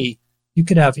person B, you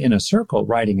could have in a circle,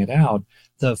 writing it out,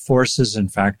 the forces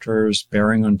and factors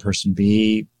bearing on person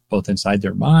B, both inside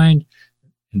their mind,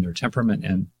 in their temperament,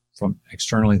 and from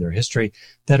externally their history,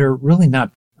 that are really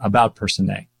not about person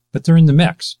A, but they're in the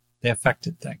mix. They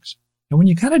affected things. And when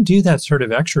you kind of do that sort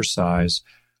of exercise,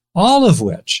 all of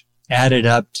which added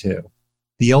up to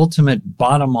the ultimate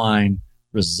bottom line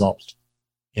result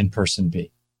in person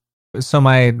B. So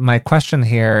my question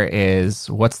here is,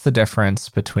 what's the difference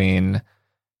between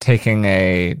taking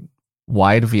a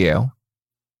wide view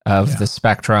of the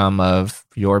spectrum of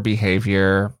your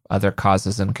behavior, other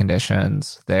causes and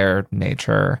conditions, their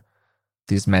nature,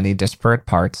 these many disparate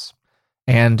parts,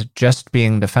 and just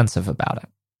being defensive about it?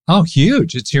 Oh,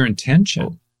 huge. It's your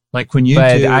intention. Like when you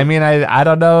I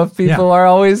don't know if people are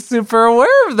always super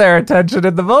aware of their intention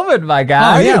in the moment, my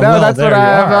guy. Oh, yeah. That's what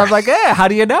I'm like, how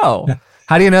do you know?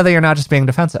 How do you know that you're not just being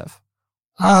defensive?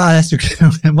 That's a good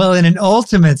one. Well, in an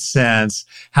ultimate sense,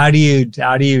 how do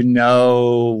you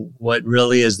know what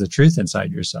really is the truth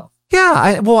inside yourself?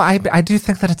 Yeah, I do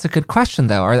think that it's a good question,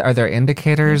 though. Are there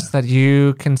indicators that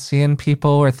you can see in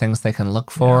people, or things they can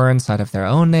look for inside of their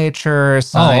own nature,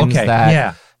 signs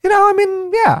that,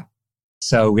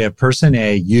 So we have person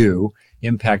A, you,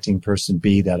 impacting person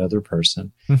B, that other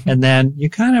person. Mm-hmm. And then you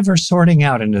kind of are sorting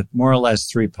out into more or less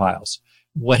three piles.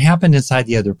 What happened inside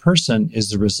the other person is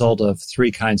the result of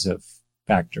three kinds of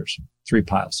factors, three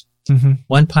piles. Mm-hmm.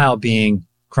 One pile being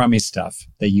crummy stuff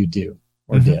that you do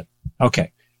or did.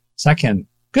 Okay. Second,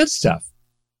 good stuff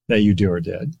that you do or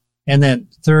did. And then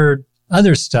third,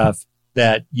 other stuff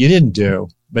that you didn't do,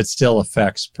 but still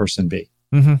affects person B.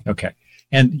 Mm-hmm. Okay.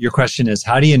 And your question is,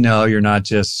 how do you know you're not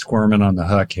just squirming on the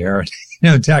hook here,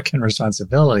 taking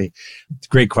responsibility?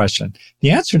 Great question.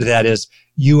 The answer to that is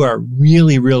you are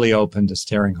really, really open to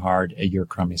staring hard at your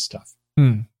crummy stuff.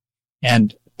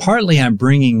 And partly I'm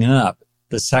bringing up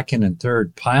the second and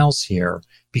third piles here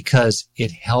because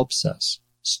it helps us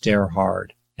stare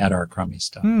hard at our crummy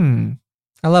stuff.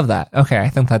 I love that. Okay. I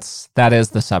think that is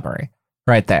the summary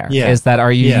right there. Yeah. Is that,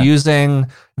 are you using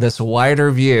this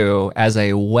wider view as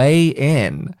a way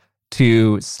in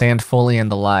to stand fully in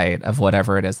the light of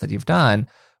whatever it is that you've done,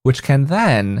 which can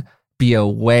then be a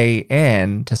way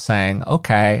in to saying,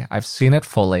 okay, I've seen it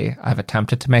fully. I've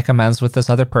attempted to make amends with this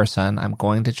other person. I'm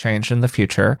going to change in the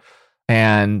future.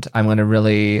 And I'm going to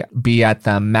really be at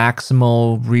the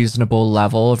maximal reasonable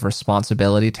level of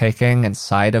responsibility taking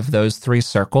inside of those three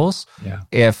circles. Yeah.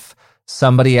 If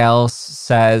somebody else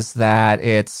says that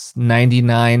it's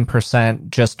 99%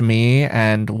 just me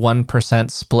and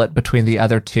 1% split between the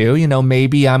other two,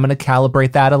 maybe I'm going to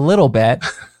calibrate that a little bit,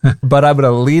 but I'm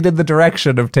going to lead in the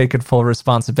direction of taking full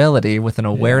responsibility with an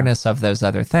awareness of those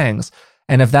other things.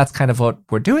 And if that's kind of what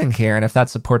we're doing here, and if that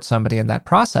supports somebody in that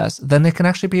process, then it can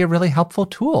actually be a really helpful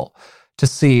tool to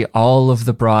see all of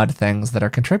the broad things that are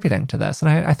contributing to this.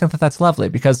 And I think that that's lovely,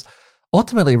 because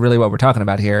ultimately, really what we're talking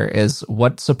about here is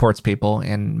what supports people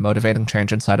in motivating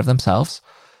change inside of themselves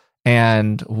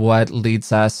and what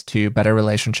leads us to better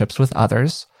relationships with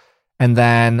others. And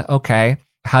then, okay,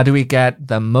 how do we get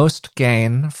the most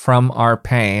gain from our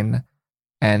pain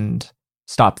and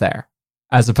stop there,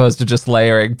 as opposed to just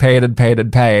layering pain and pain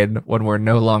and pain when we're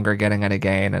no longer getting any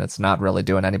gain and it's not really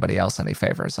doing anybody else any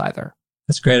favors either.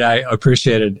 That's great. I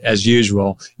appreciated, as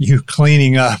usual, you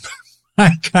cleaning up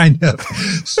my kind of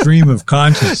stream of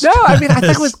consciousness. No, I think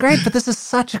it was great, but this is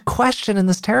such a question in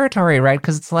this territory, right?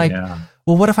 Because it's like,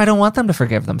 well, what if I don't want them to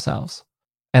forgive themselves?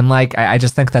 And like, I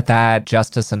just think that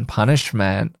justice and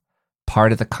punishment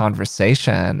part of the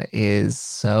conversation is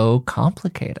so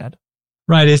complicated.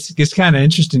 Right. It's kind of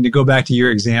interesting to go back to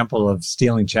your example of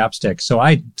stealing chapstick. So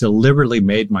I deliberately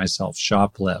made myself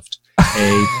shoplift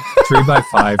a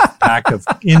 3x5 pack of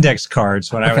index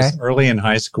cards when I was early in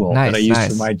high school that I used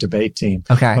for my debate team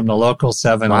from the local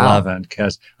 7-Eleven,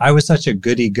 because I was such a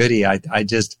goody. I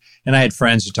had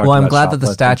friends who talked about Well, I'm glad that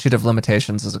the statute of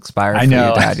limitations is expired for you,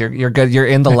 Dad. You're good. You're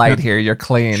in the light here. You're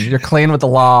clean. You're clean with the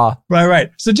law.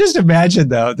 Right. So just imagine,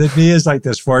 though, that me as like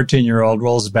this 14-year-old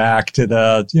rolls back to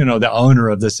the owner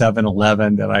of the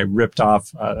 7-Eleven that I ripped off,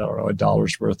 I don't know,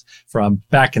 $1 worth from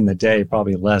back in the day,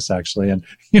 probably less actually. And,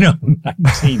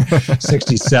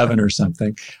 1967 or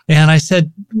something. And I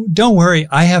said, don't worry,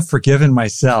 I have forgiven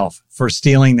myself for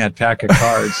stealing that pack of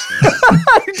cards.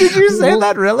 Did you say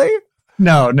that really?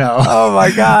 No. Oh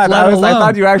my God. I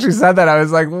thought you actually said that. I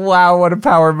was like, wow, what a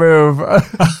power move.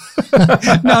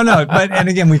 No. And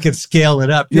again, we could scale it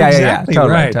up. You're exactly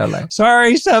right. Totally.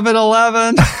 Sorry,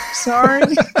 7-Eleven.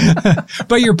 Sorry.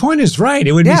 But your point is right.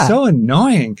 It would be so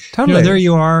annoying. Totally. There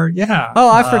you are. Yeah. Oh,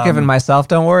 I've forgiven myself.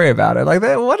 Don't worry about it. Like,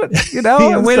 what,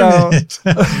 wait a minute.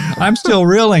 I'm still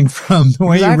reeling from the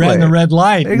way you ran the red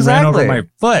light and ran over my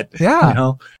foot.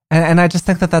 Yeah. And I just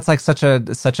think that that's like such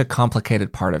a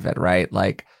complicated part of it, right?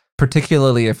 Like,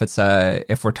 particularly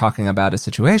if we're talking about a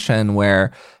situation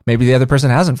where maybe the other person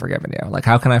hasn't forgiven you. Like,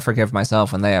 how can I forgive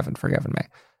myself when they haven't forgiven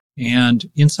me? And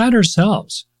inside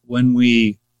ourselves, when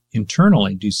we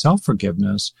internally do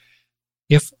self-forgiveness,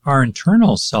 if our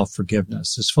internal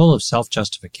self-forgiveness is full of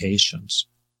self-justifications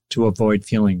to avoid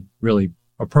feeling really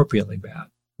appropriately bad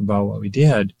about what we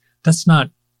did, that's not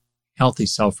healthy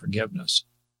self-forgiveness.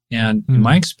 And in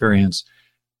my experience,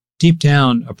 deep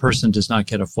down, a person does not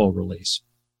get a full release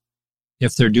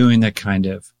if they're doing that kind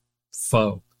of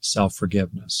faux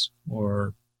self-forgiveness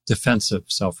or defensive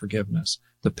self-forgiveness.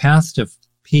 The path to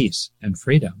peace and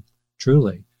freedom,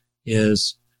 truly,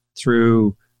 is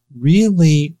through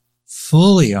really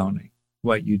fully owning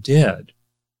what you did,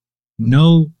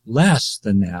 no less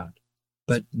than that,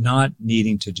 but not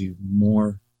needing to do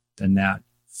more than that.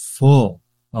 Full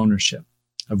ownership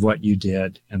of what you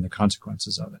did and the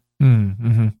consequences of it.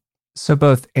 Mm-hmm. So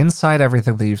both inside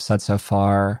everything that you've said so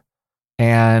far,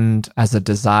 and as a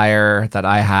desire that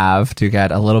I have to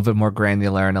get a little bit more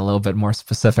granular and a little bit more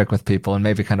specific with people and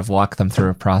maybe kind of walk them through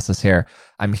a process here,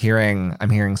 I'm hearing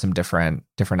some different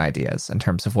ideas in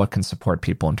terms of what can support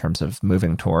people in terms of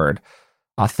moving toward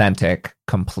authentic,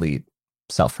 complete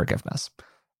self-forgiveness,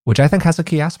 which I think has a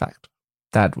key aspect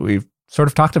that we've sort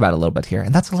of talked about a little bit here,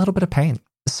 and that's a little bit of pain.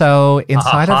 So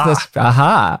inside of this,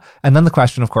 and then the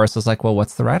question, of course, is like, well,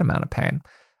 what's the right amount of pain?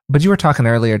 But you were talking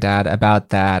earlier, Dad, about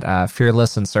that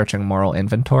fearless and searching moral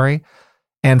inventory.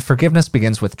 And forgiveness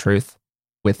begins with truth,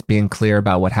 with being clear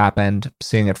about what happened,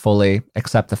 seeing it fully,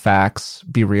 accept the facts,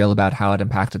 be real about how it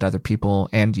impacted other people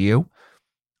and you,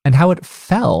 and how it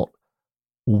felt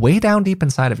way down deep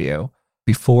inside of you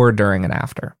before, during, and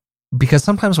after. Because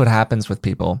sometimes what happens with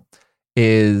people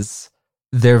is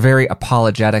they're very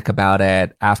apologetic about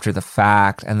it after the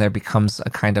fact, and there becomes a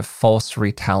kind of false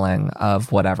retelling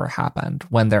of whatever happened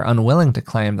when they're unwilling to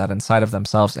claim that inside of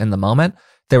themselves in the moment,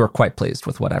 they were quite pleased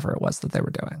with whatever it was that they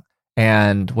were doing.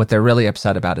 And what they're really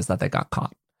upset about is that they got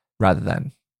caught rather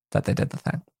than that they did the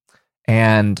thing.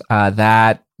 And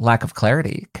that lack of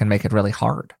clarity can make it really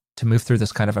hard to move through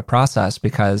this kind of a process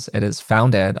because it is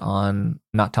founded on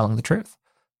not telling the truth,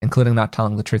 including not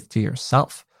telling the truth to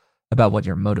yourself about what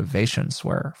your motivations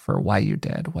were for why you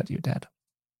did what you did.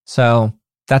 So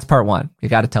that's part one. You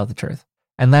got to tell the truth.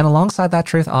 And then alongside that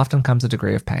truth often comes a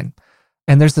degree of pain.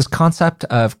 And there's this concept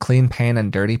of clean pain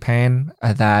and dirty pain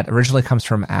that originally comes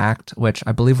from ACT, which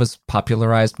I believe was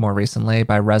popularized more recently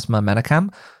by Resmaa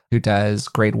Menakem, who does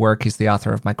great work. He's the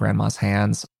author of My Grandma's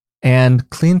Hands. And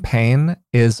clean pain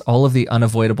is all of the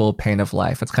unavoidable pain of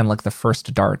life. It's kind of like the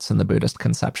first darts in the Buddhist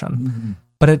conception. Mm-hmm.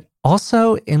 But it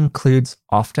also includes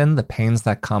often the pains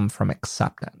that come from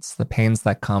acceptance, the pains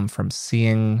that come from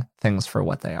seeing things for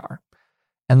what they are.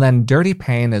 And then dirty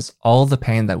pain is all the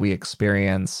pain that we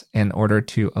experience in order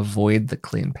to avoid the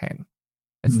clean pain.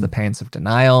 It's the pains of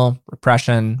denial,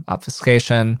 repression,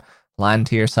 obfuscation, lying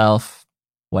to yourself,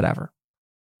 whatever.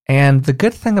 And the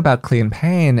good thing about clean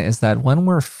pain is that when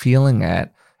we're feeling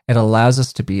it, it allows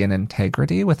us to be in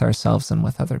integrity with ourselves and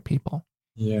with other people.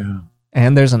 Yeah.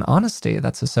 And there's an honesty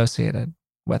that's associated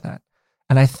with it.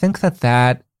 And I think that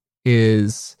that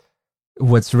is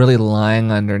what's really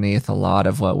lying underneath a lot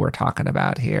of what we're talking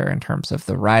about here in terms of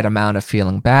the right amount of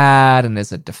feeling bad, and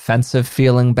is it defensive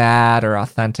feeling bad or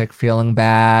authentic feeling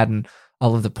bad, and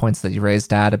all of the points that you raised,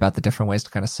 Dad, about the different ways to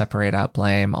kind of separate out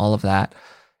blame, all of that.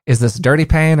 Is this dirty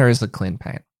pain or is it clean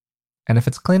pain? And if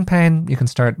it's clean pain, you can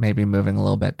start maybe moving a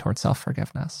little bit towards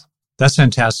self-forgiveness. That's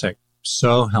fantastic.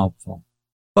 So helpful.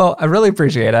 Well, I really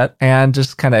appreciate it. And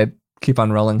just kind of keep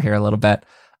on rolling here a little bit.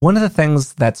 One of the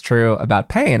things that's true about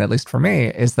pain, at least for me,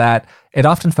 is that it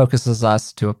often focuses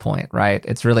us to a point, right?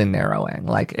 It's really narrowing.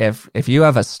 Like if you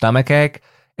have a stomach ache,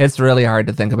 it's really hard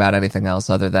to think about anything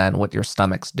else other than what your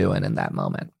stomach's doing in that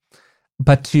moment.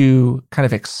 But to kind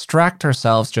of extract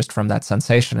ourselves just from that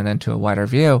sensation and into a wider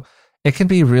view, it can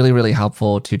be really, really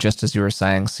helpful to, just as you were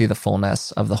saying, see the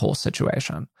fullness of the whole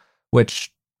situation,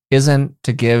 which isn't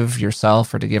to give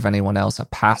yourself or to give anyone else a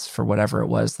pass for whatever it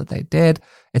was that they did.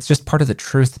 It's just part of the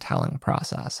truth-telling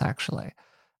process, actually.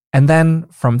 And then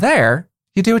from there,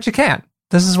 you do what you can.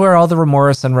 This is where all the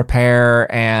remorse and repair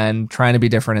and trying to be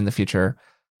different in the future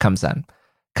comes in.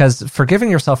 Because forgiving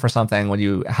yourself for something when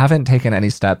you haven't taken any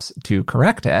steps to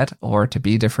correct it or to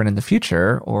be different in the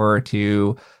future or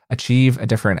to achieve a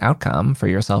different outcome for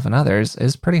yourself and others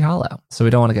is pretty hollow. So we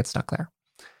don't want to get stuck there.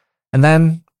 And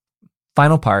then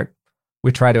final part,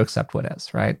 we try to accept what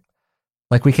is, right?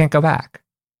 Like we can't go back,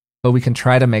 but we can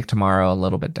try to make tomorrow a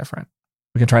little bit different.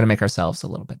 We can try to make ourselves a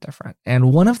little bit different.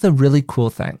 And one of the really cool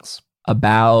things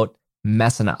about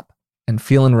messing up and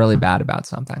feeling really bad about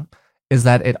something is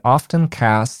that it often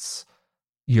casts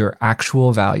your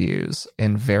actual values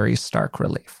in very stark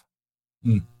relief.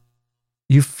 Mm.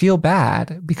 You feel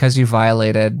bad because you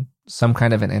violated some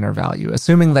kind of an inner value,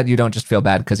 assuming that you don't just feel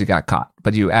bad because you got caught,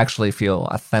 but you actually feel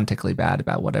authentically bad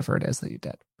about whatever it is that you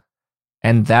did.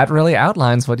 And that really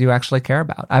outlines what you actually care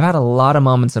about. I've had a lot of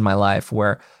moments in my life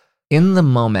where in the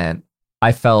moment,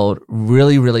 I felt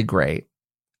really, really great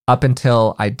up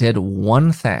until I did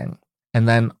one thing, and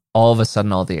then all of a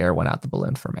sudden, all the air went out the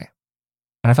balloon for me.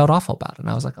 And I felt awful about it. And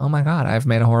I was like, oh my God, I've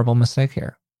made a horrible mistake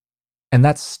here. And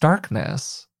that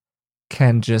starkness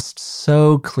can just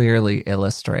so clearly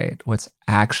illustrate what's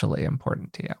actually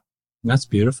important to you. That's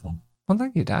beautiful. Well,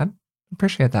 thank you, Dad.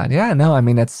 Appreciate that. Yeah, no, I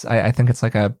mean, I think it's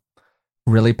like a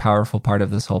really powerful part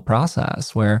of this whole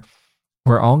process where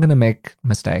we're all going to make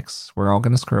mistakes. We're all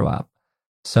going to screw up.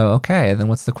 So, okay, then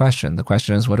what's the question? The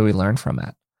question is, what do we learn from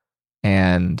it?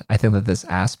 And I think that this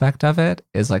aspect of it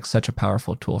is like such a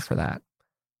powerful tool for that.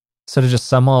 So to just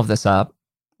sum all of this up,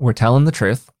 we're telling the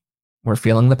truth. We're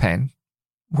feeling the pain.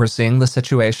 We're seeing the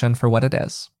situation for what it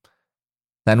is.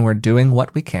 Then we're doing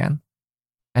what we can.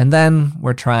 And then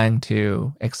we're trying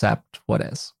to accept what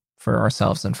is for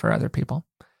ourselves and for other people.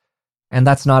 And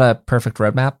that's not a perfect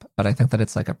roadmap, but I think that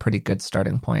it's like a pretty good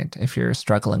starting point if you're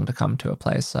struggling to come to a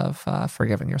place of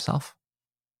forgiving yourself.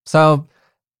 So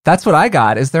that's what I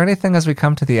got. Is there anything as we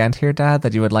come to the end here, Dad,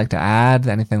 that you would like to add?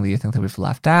 Anything that you think that we've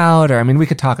left out? Or, I mean, we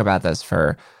could talk about this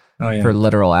for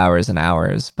literal hours and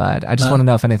hours, but I just want to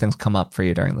know if anything's come up for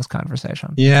you during this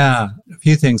conversation. Yeah, a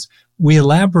few things. We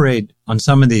elaborate on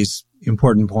some of these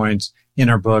important points in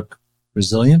our book,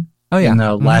 Resilient. Oh, yeah. In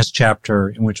the last chapter,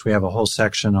 in which we have a whole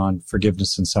section on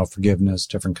forgiveness and self-forgiveness,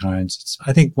 different kinds. It's,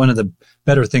 I think, one of the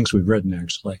better things we've written,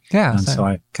 actually. Yeah. And so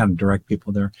I kind of direct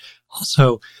people there.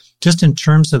 Also, just in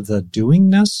terms of the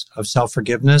doingness of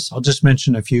self-forgiveness, I'll just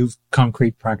mention a few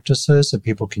concrete practices that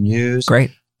people can use.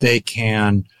 Great. They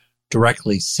can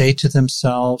directly say to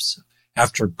themselves,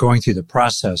 after going through the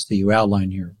process that you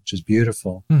outline here, which is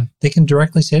beautiful, they can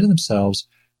directly say to themselves,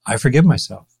 I forgive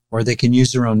myself. Or they can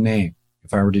use their own name.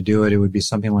 If I were to do it, it would be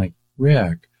something like,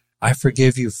 Rick, I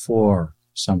forgive you for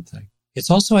something.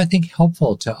 It's also, I think,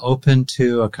 helpful to open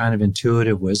to a kind of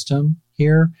intuitive wisdom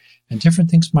here, and different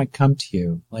things might come to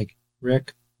you, like,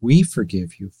 Rick, we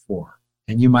forgive you for.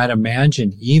 And you might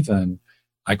imagine even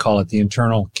I call it the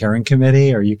internal caring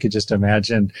committee, or you could just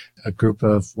imagine a group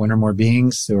of one or more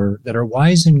beings that are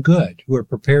wise and good, who are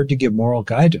prepared to give moral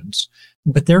guidance,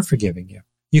 but they're forgiving you.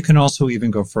 You can also even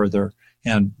go further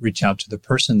and reach out to the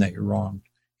person that you're wronged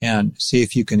and see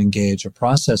if you can engage a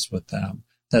process with them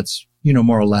that's,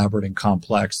 more elaborate and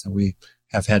complex than we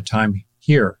have had time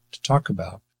here to talk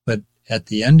about. But at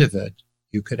the end of it,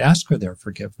 you could ask for their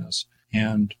forgiveness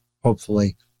and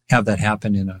hopefully have that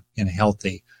happen in a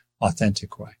healthy,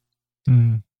 authentic way.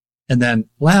 Mm. And then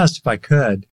last, if I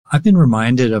could, I've been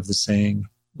reminded of the saying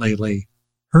lately,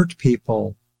 hurt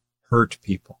people hurt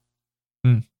people.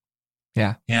 Mm.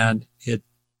 Yeah. And it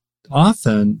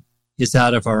often is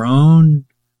out of our own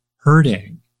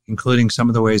hurting, including some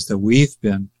of the ways that we've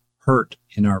been hurt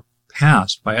in our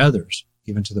past by others,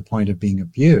 even to the point of being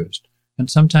abused. And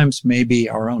sometimes maybe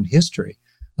our own history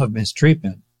of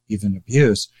mistreatment, even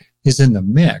abuse, is in the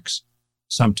mix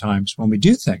sometimes when we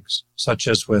do things, such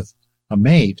as with a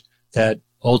mate, that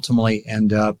ultimately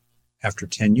end up, after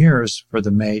 10 years, for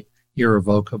the mate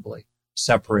irrevocably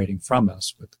separating from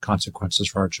us with consequences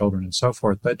for our children and so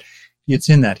forth. But it's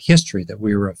in that history that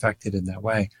we were affected in that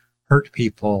way. Hurt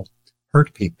people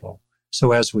hurt people.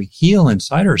 So as we heal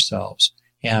inside ourselves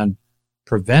and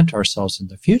prevent ourselves in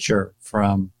the future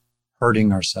from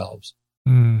hurting ourselves,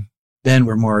 then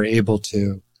we're more able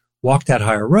to walk that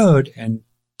higher road and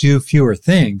do fewer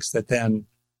things that then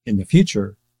in the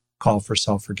future call for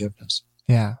self-forgiveness.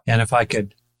 Yeah. And if I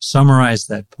could summarize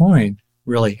that point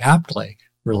really aptly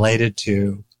related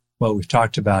to what we've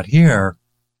talked about here,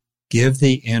 give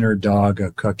the inner dog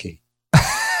a cookie.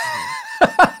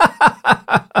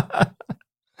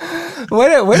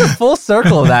 Way to full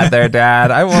circle that there,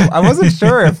 Dad. I wasn't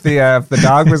sure if the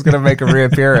dog was going to make a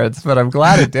reappearance, but I'm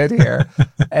glad it did here.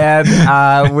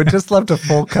 And would just love to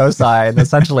full cosign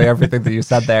essentially everything that you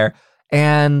said there.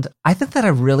 And I think that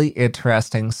a really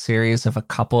interesting series of a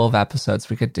couple of episodes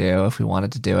we could do if we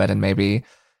wanted to do it. And maybe,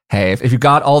 hey, if you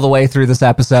got all the way through this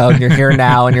episode and you're here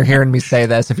now and you're hearing me say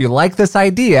this, if you like this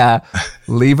idea,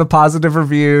 leave a positive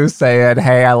review saying,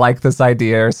 hey, I like this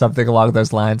idea or something along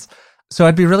those lines. So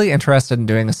I'd be really interested in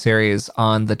doing a series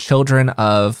on the children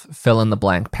of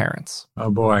fill-in-the-blank parents.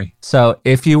 Oh, boy. So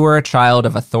if you were a child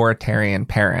of authoritarian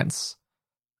parents,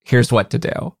 here's what to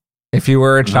do. If you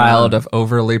were a child of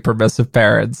overly permissive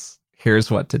parents, here's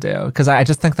what to do. Because I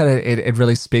just think that it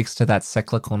really speaks to that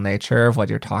cyclical nature of what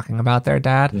you're talking about there,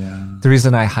 Dad. Yeah. The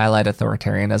reason I highlight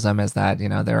authoritarianism is that,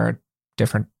 there are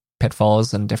different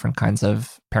pitfalls and different kinds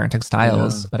of parenting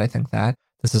styles. Yeah. But I think that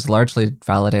this is largely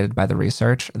validated by the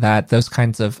research that those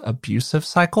kinds of abusive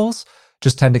cycles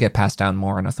just tend to get passed down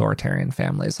more in authoritarian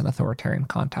families and authoritarian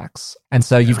contexts. And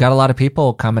so you've got a lot of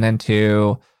people coming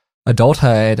into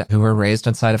adulthood who were raised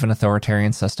inside of an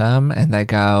authoritarian system, and they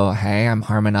go, hey, I'm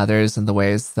harming others in the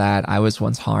ways that I was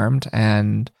once harmed,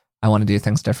 and I want to do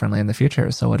things differently in the future.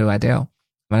 So what do I do?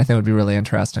 And I think it would be really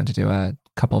interesting to do a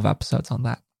couple of episodes on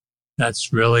that.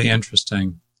 That's really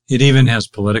interesting. It even has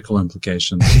political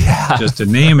implications. Yeah, just to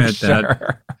name it, sure.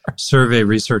 That survey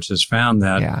research has found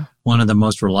that one of the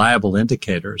most reliable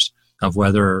indicators of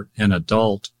whether an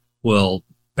adult will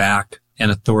back an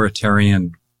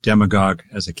authoritarian demagogue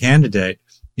as a candidate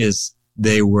is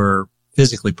they were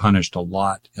physically punished a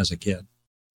lot as a kid.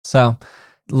 So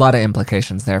a lot of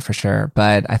implications there for sure.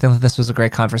 But I think that this was a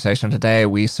great conversation today.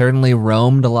 We certainly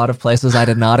roamed a lot of places I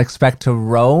did not expect to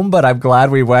roam, but I'm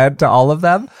glad we went to all of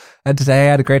them. And today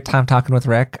I had a great time talking with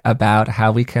Rick about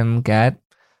how we can get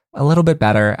a little bit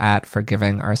better at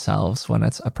forgiving ourselves when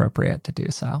it's appropriate to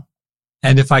do so.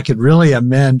 And if I could really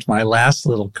amend my last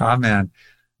little comment,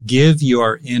 give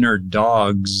your inner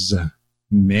dogs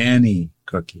many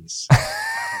cookies.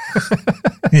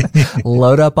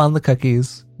 Load up on the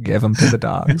cookies, give them to the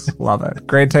dogs. Love it.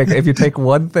 Great take. If you take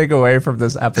one thing away from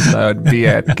this episode, be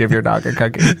it, give your dog a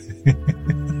cookie.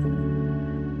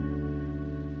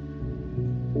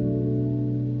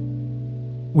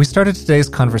 We started today's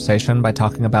conversation by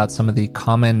talking about some of the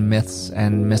common myths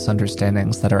and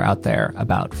misunderstandings that are out there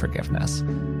about forgiveness.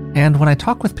 And when I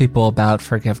talk with people about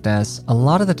forgiveness, a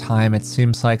lot of the time it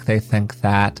seems like they think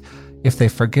that if they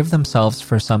forgive themselves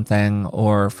for something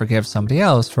or forgive somebody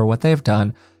else for what they've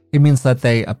done, it means that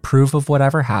they approve of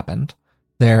whatever happened,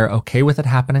 they're okay with it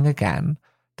happening again,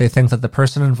 they think that the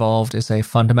person involved is a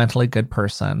fundamentally good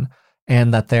person,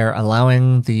 and that they're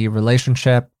allowing the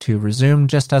relationship to resume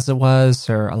just as it was,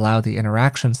 or allow the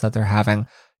interactions that they're having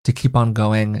to keep on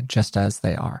going just as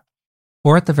they are.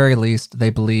 Or at the very least,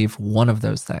 they believe one of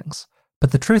those things.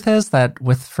 But the truth is that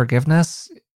with forgiveness,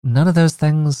 none of those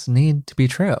things need to be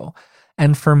true.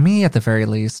 And for me, at the very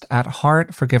least, at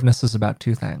heart, forgiveness is about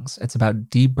two things. It's about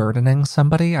deburdening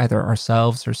somebody, either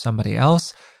ourselves or somebody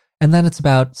else. And then it's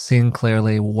about seeing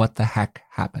clearly what the heck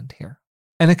happened here.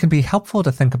 And it can be helpful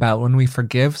to think about when we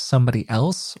forgive somebody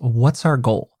else, what's our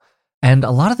goal? And a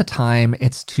lot of the time,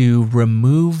 it's to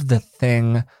remove the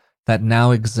thing that now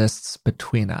exists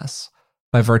between us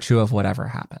by virtue of whatever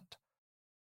happened.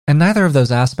 And neither of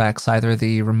those aspects, either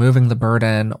the removing the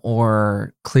burden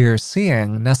or clear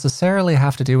seeing, necessarily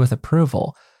have to do with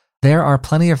approval. There are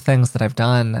plenty of things that I've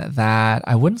done that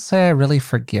I wouldn't say I really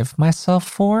forgive myself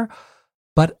for,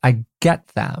 but I get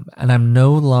them, and I'm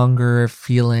no longer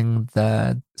feeling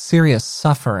the serious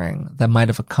suffering that might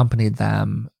have accompanied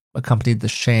the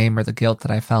shame or the guilt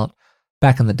that I felt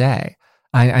back in the day.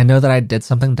 I know that I did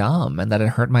something dumb and that it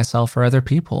hurt myself or other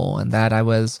people and that I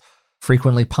was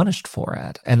frequently punished for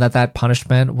it and that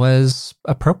punishment was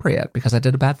appropriate because I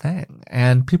did a bad thing.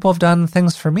 And people have done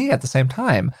things for me at the same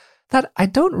time that I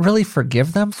don't really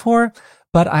forgive them for,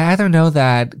 but I either know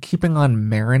that keeping on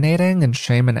marinating in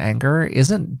shame and anger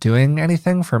isn't doing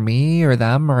anything for me or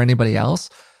them or anybody else.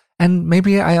 And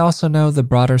maybe I also know the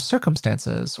broader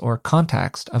circumstances or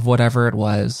context of whatever it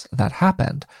was that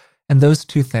happened. And those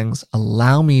two things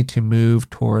allow me to move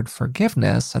toward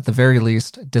forgiveness, at the very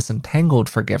least, disentangled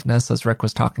forgiveness, as Rick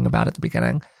was talking about at the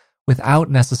beginning, without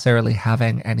necessarily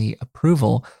having any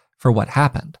approval for what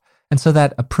happened. And so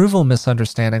that approval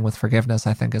misunderstanding with forgiveness,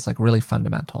 I think, is like really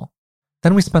fundamental.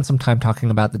 Then we spent some time talking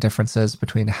about the differences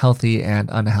between healthy and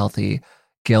unhealthy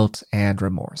guilt and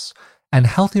remorse. And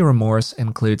healthy remorse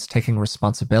includes taking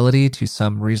responsibility to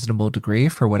some reasonable degree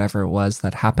for whatever it was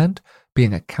that happened,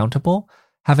 being accountable,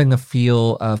 having a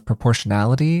feel of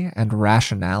proportionality and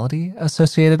rationality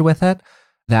associated with it,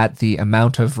 that the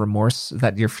amount of remorse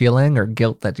that you're feeling or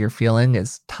guilt that you're feeling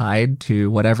is tied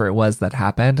to whatever it was that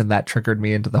happened. And that triggered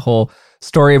me into the whole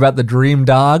story about the dream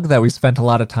dog that we spent a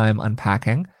lot of time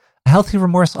unpacking. Healthy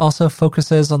remorse also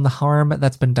focuses on the harm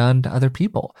that's been done to other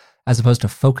people, as opposed to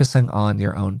focusing on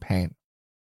your own pain.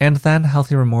 And then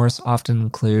healthy remorse often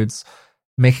includes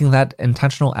making that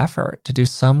intentional effort to do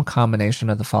some combination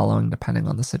of the following depending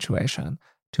on the situation: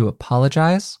 to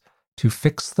apologize, to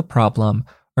fix the problem,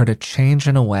 or to change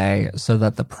in a way so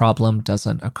that the problem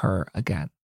doesn't occur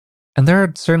again. And there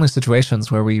are certainly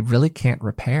situations where we really can't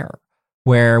repair,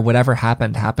 where whatever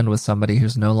happened with somebody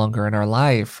who's no longer in our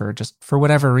life, or just for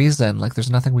whatever reason, like there's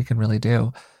nothing we can really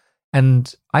do.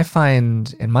 And I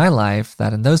find in my life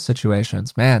that in those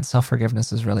situations, man,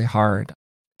 self-forgiveness is really hard.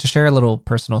 To share a little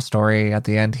personal story at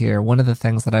the end here, one of the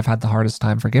things that I've had the hardest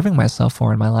time forgiving myself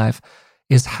for in my life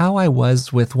is how I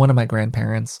was with one of my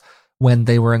grandparents when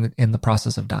they were in the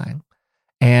process of dying.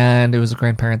 And it was a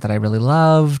grandparent that I really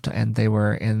loved, and they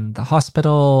were in the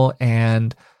hospital,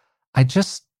 and I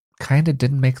just kind of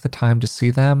didn't make the time to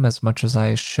see them as much as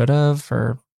I should have,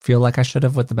 or feel like I should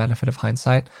have with the benefit of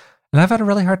hindsight. And I've had a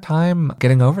really hard time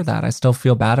getting over that. I still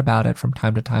feel bad about it from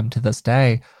time to time to this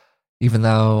day, even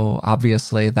though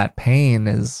obviously that pain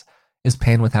is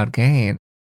pain without gain.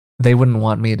 They wouldn't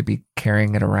want me to be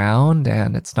carrying it around,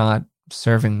 and it's not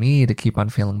serving me to keep on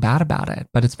feeling bad about it.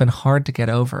 But it's been hard to get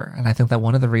over. And I think that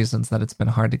one of the reasons that it's been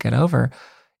hard to get over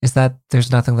is that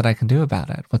there's nothing that I can do about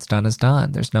it. What's done is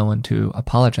done. There's no one to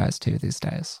apologize to these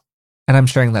days. And I'm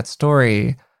sharing that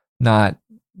story not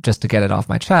just to get it off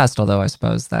my chest, although I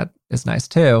suppose that is nice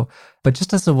too, but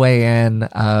just as a way in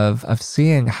of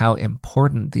seeing how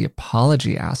important the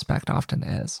apology aspect often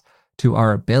is to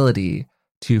our ability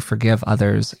to forgive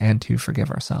others and to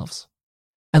forgive ourselves.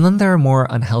 And then there are more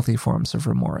unhealthy forms of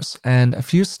remorse, and a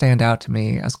few stand out to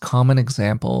me as common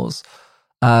examples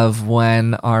of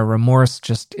when our remorse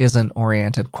just isn't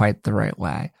oriented quite the right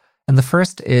way. And the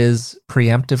first is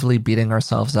preemptively beating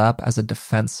ourselves up as a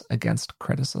defense against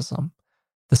criticism.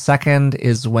 The second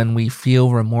is when we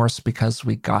feel remorse because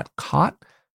we got caught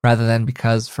rather than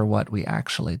because for what we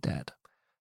actually did.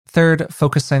 Third,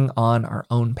 focusing on our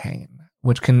own pain,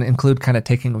 which can include kind of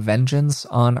taking vengeance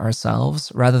on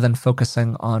ourselves rather than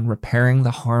focusing on repairing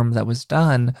the harm that was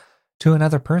done to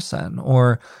another person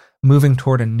or moving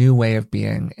toward a new way of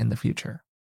being in the future.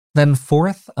 Then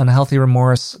fourth, unhealthy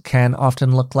remorse can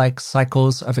often look like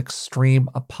cycles of extreme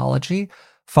apology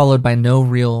followed by no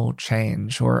real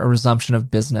change or a resumption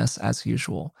of business as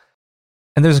usual.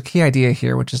 And there's a key idea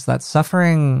here, which is that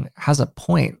suffering has a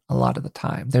point a lot of the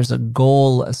time. There's a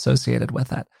goal associated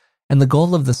with it. And the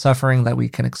goal of the suffering that we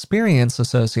can experience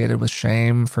associated with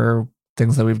shame for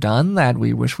things that we've done that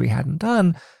we wish we hadn't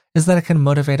done is that it can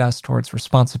motivate us towards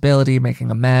responsibility,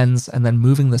 making amends, and then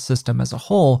moving the system as a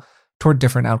whole toward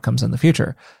different outcomes in the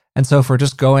future. And so if we're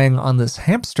just going on this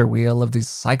hamster wheel of these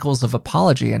cycles of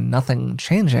apology and nothing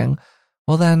changing,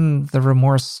 well, then the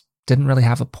remorse didn't really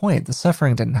have a point. The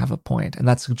suffering didn't have a point. And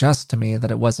that suggests to me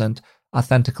that it wasn't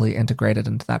authentically integrated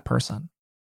into that person.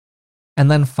 And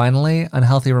then finally,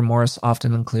 unhealthy remorse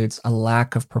often includes a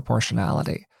lack of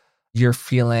proportionality. You're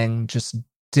feeling just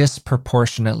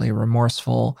disproportionately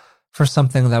remorseful for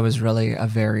something that was really a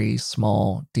very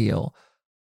small deal.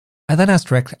 I then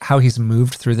asked Rick how he's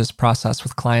moved through this process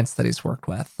with clients that he's worked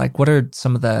with. Like, what are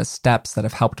some of the steps that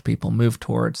have helped people move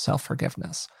towards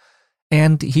self-forgiveness?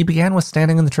 And he began with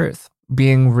standing in the truth,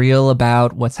 being real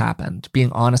about what's happened,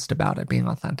 being honest about it, being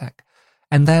authentic.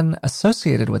 And then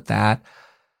associated with that,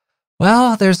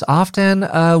 well, there's often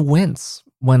a wince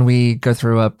when we go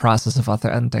through a process of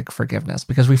authentic forgiveness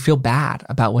because we feel bad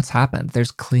about what's happened.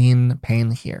 There's clean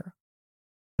pain here.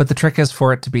 But the trick is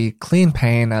for it to be clean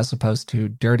pain as opposed to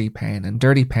dirty pain. And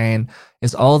dirty pain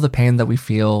is all the pain that we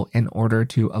feel in order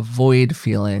to avoid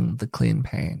feeling the clean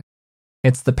pain.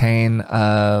 It's the pain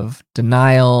of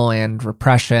denial and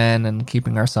repression and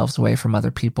keeping ourselves away from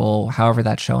other people, however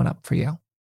that's showing up for you.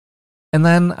 And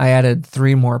then I added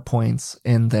 3 more points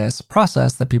in this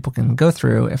process that people can go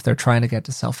through if they're trying to get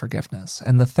to self-forgiveness.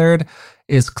 And the third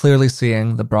is clearly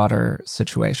seeing the broader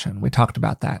situation. We talked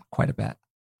about that quite a bit.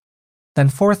 Then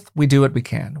fourth, we do what we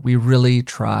can. We really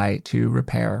try to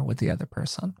repair with the other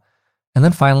person. And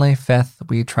then finally, fifth,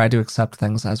 we try to accept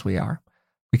things as we are.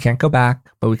 We can't go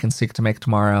back, but we can seek to make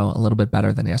tomorrow a little bit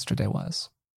better than yesterday was.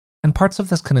 And parts of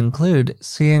this can include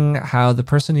seeing how the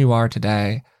person you are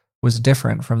today was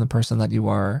different from the person that you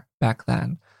were back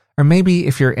then. Or maybe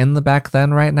if you're in the back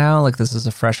then right now, like this is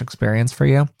a fresh experience for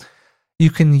you, you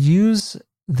can use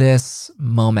this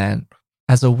moment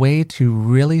as a way to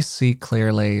really see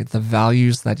clearly the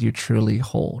values that you truly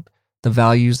hold, the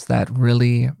values that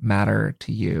really matter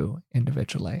to you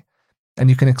individually. And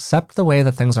you can accept the way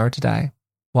that things are today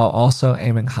while also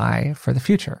aiming high for the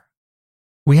future.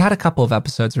 We had a couple of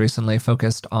episodes recently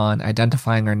focused on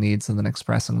identifying our needs and then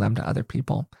expressing them to other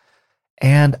people.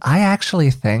 And I actually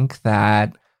think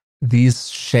that these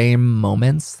shame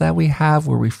moments that we have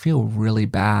where we feel really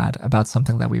bad about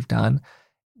something that we've done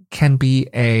can be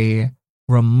a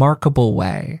remarkable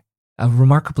way, a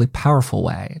remarkably powerful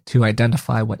way to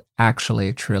identify what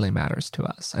actually truly matters to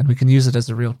us. And we can use it as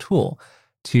a real tool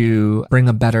to bring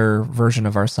a better version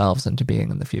of ourselves into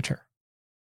being in the future.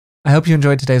 I hope you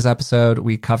enjoyed today's episode.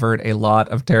 We covered a lot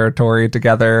of territory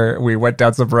together. We went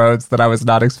down some roads that I was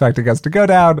not expecting us to go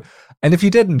down. And if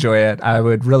you did enjoy it, I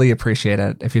would really appreciate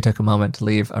it if you took a moment to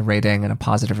leave a rating and a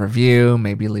positive review,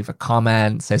 maybe leave a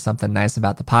comment, say something nice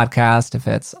about the podcast if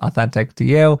it's authentic to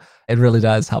you. It really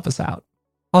does help us out.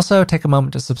 Also, take a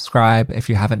moment to subscribe if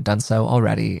you haven't done so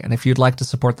already. And if you'd like to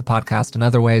support the podcast in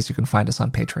other ways, you can find us on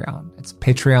Patreon. It's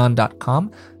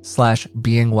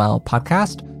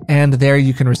patreon.com/beingwellpodcast. And there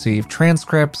you can receive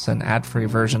transcripts and ad-free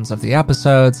versions of the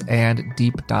episodes and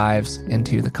deep dives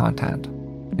into the content.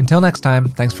 Until next time,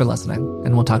 thanks for listening,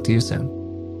 and we'll talk to you soon.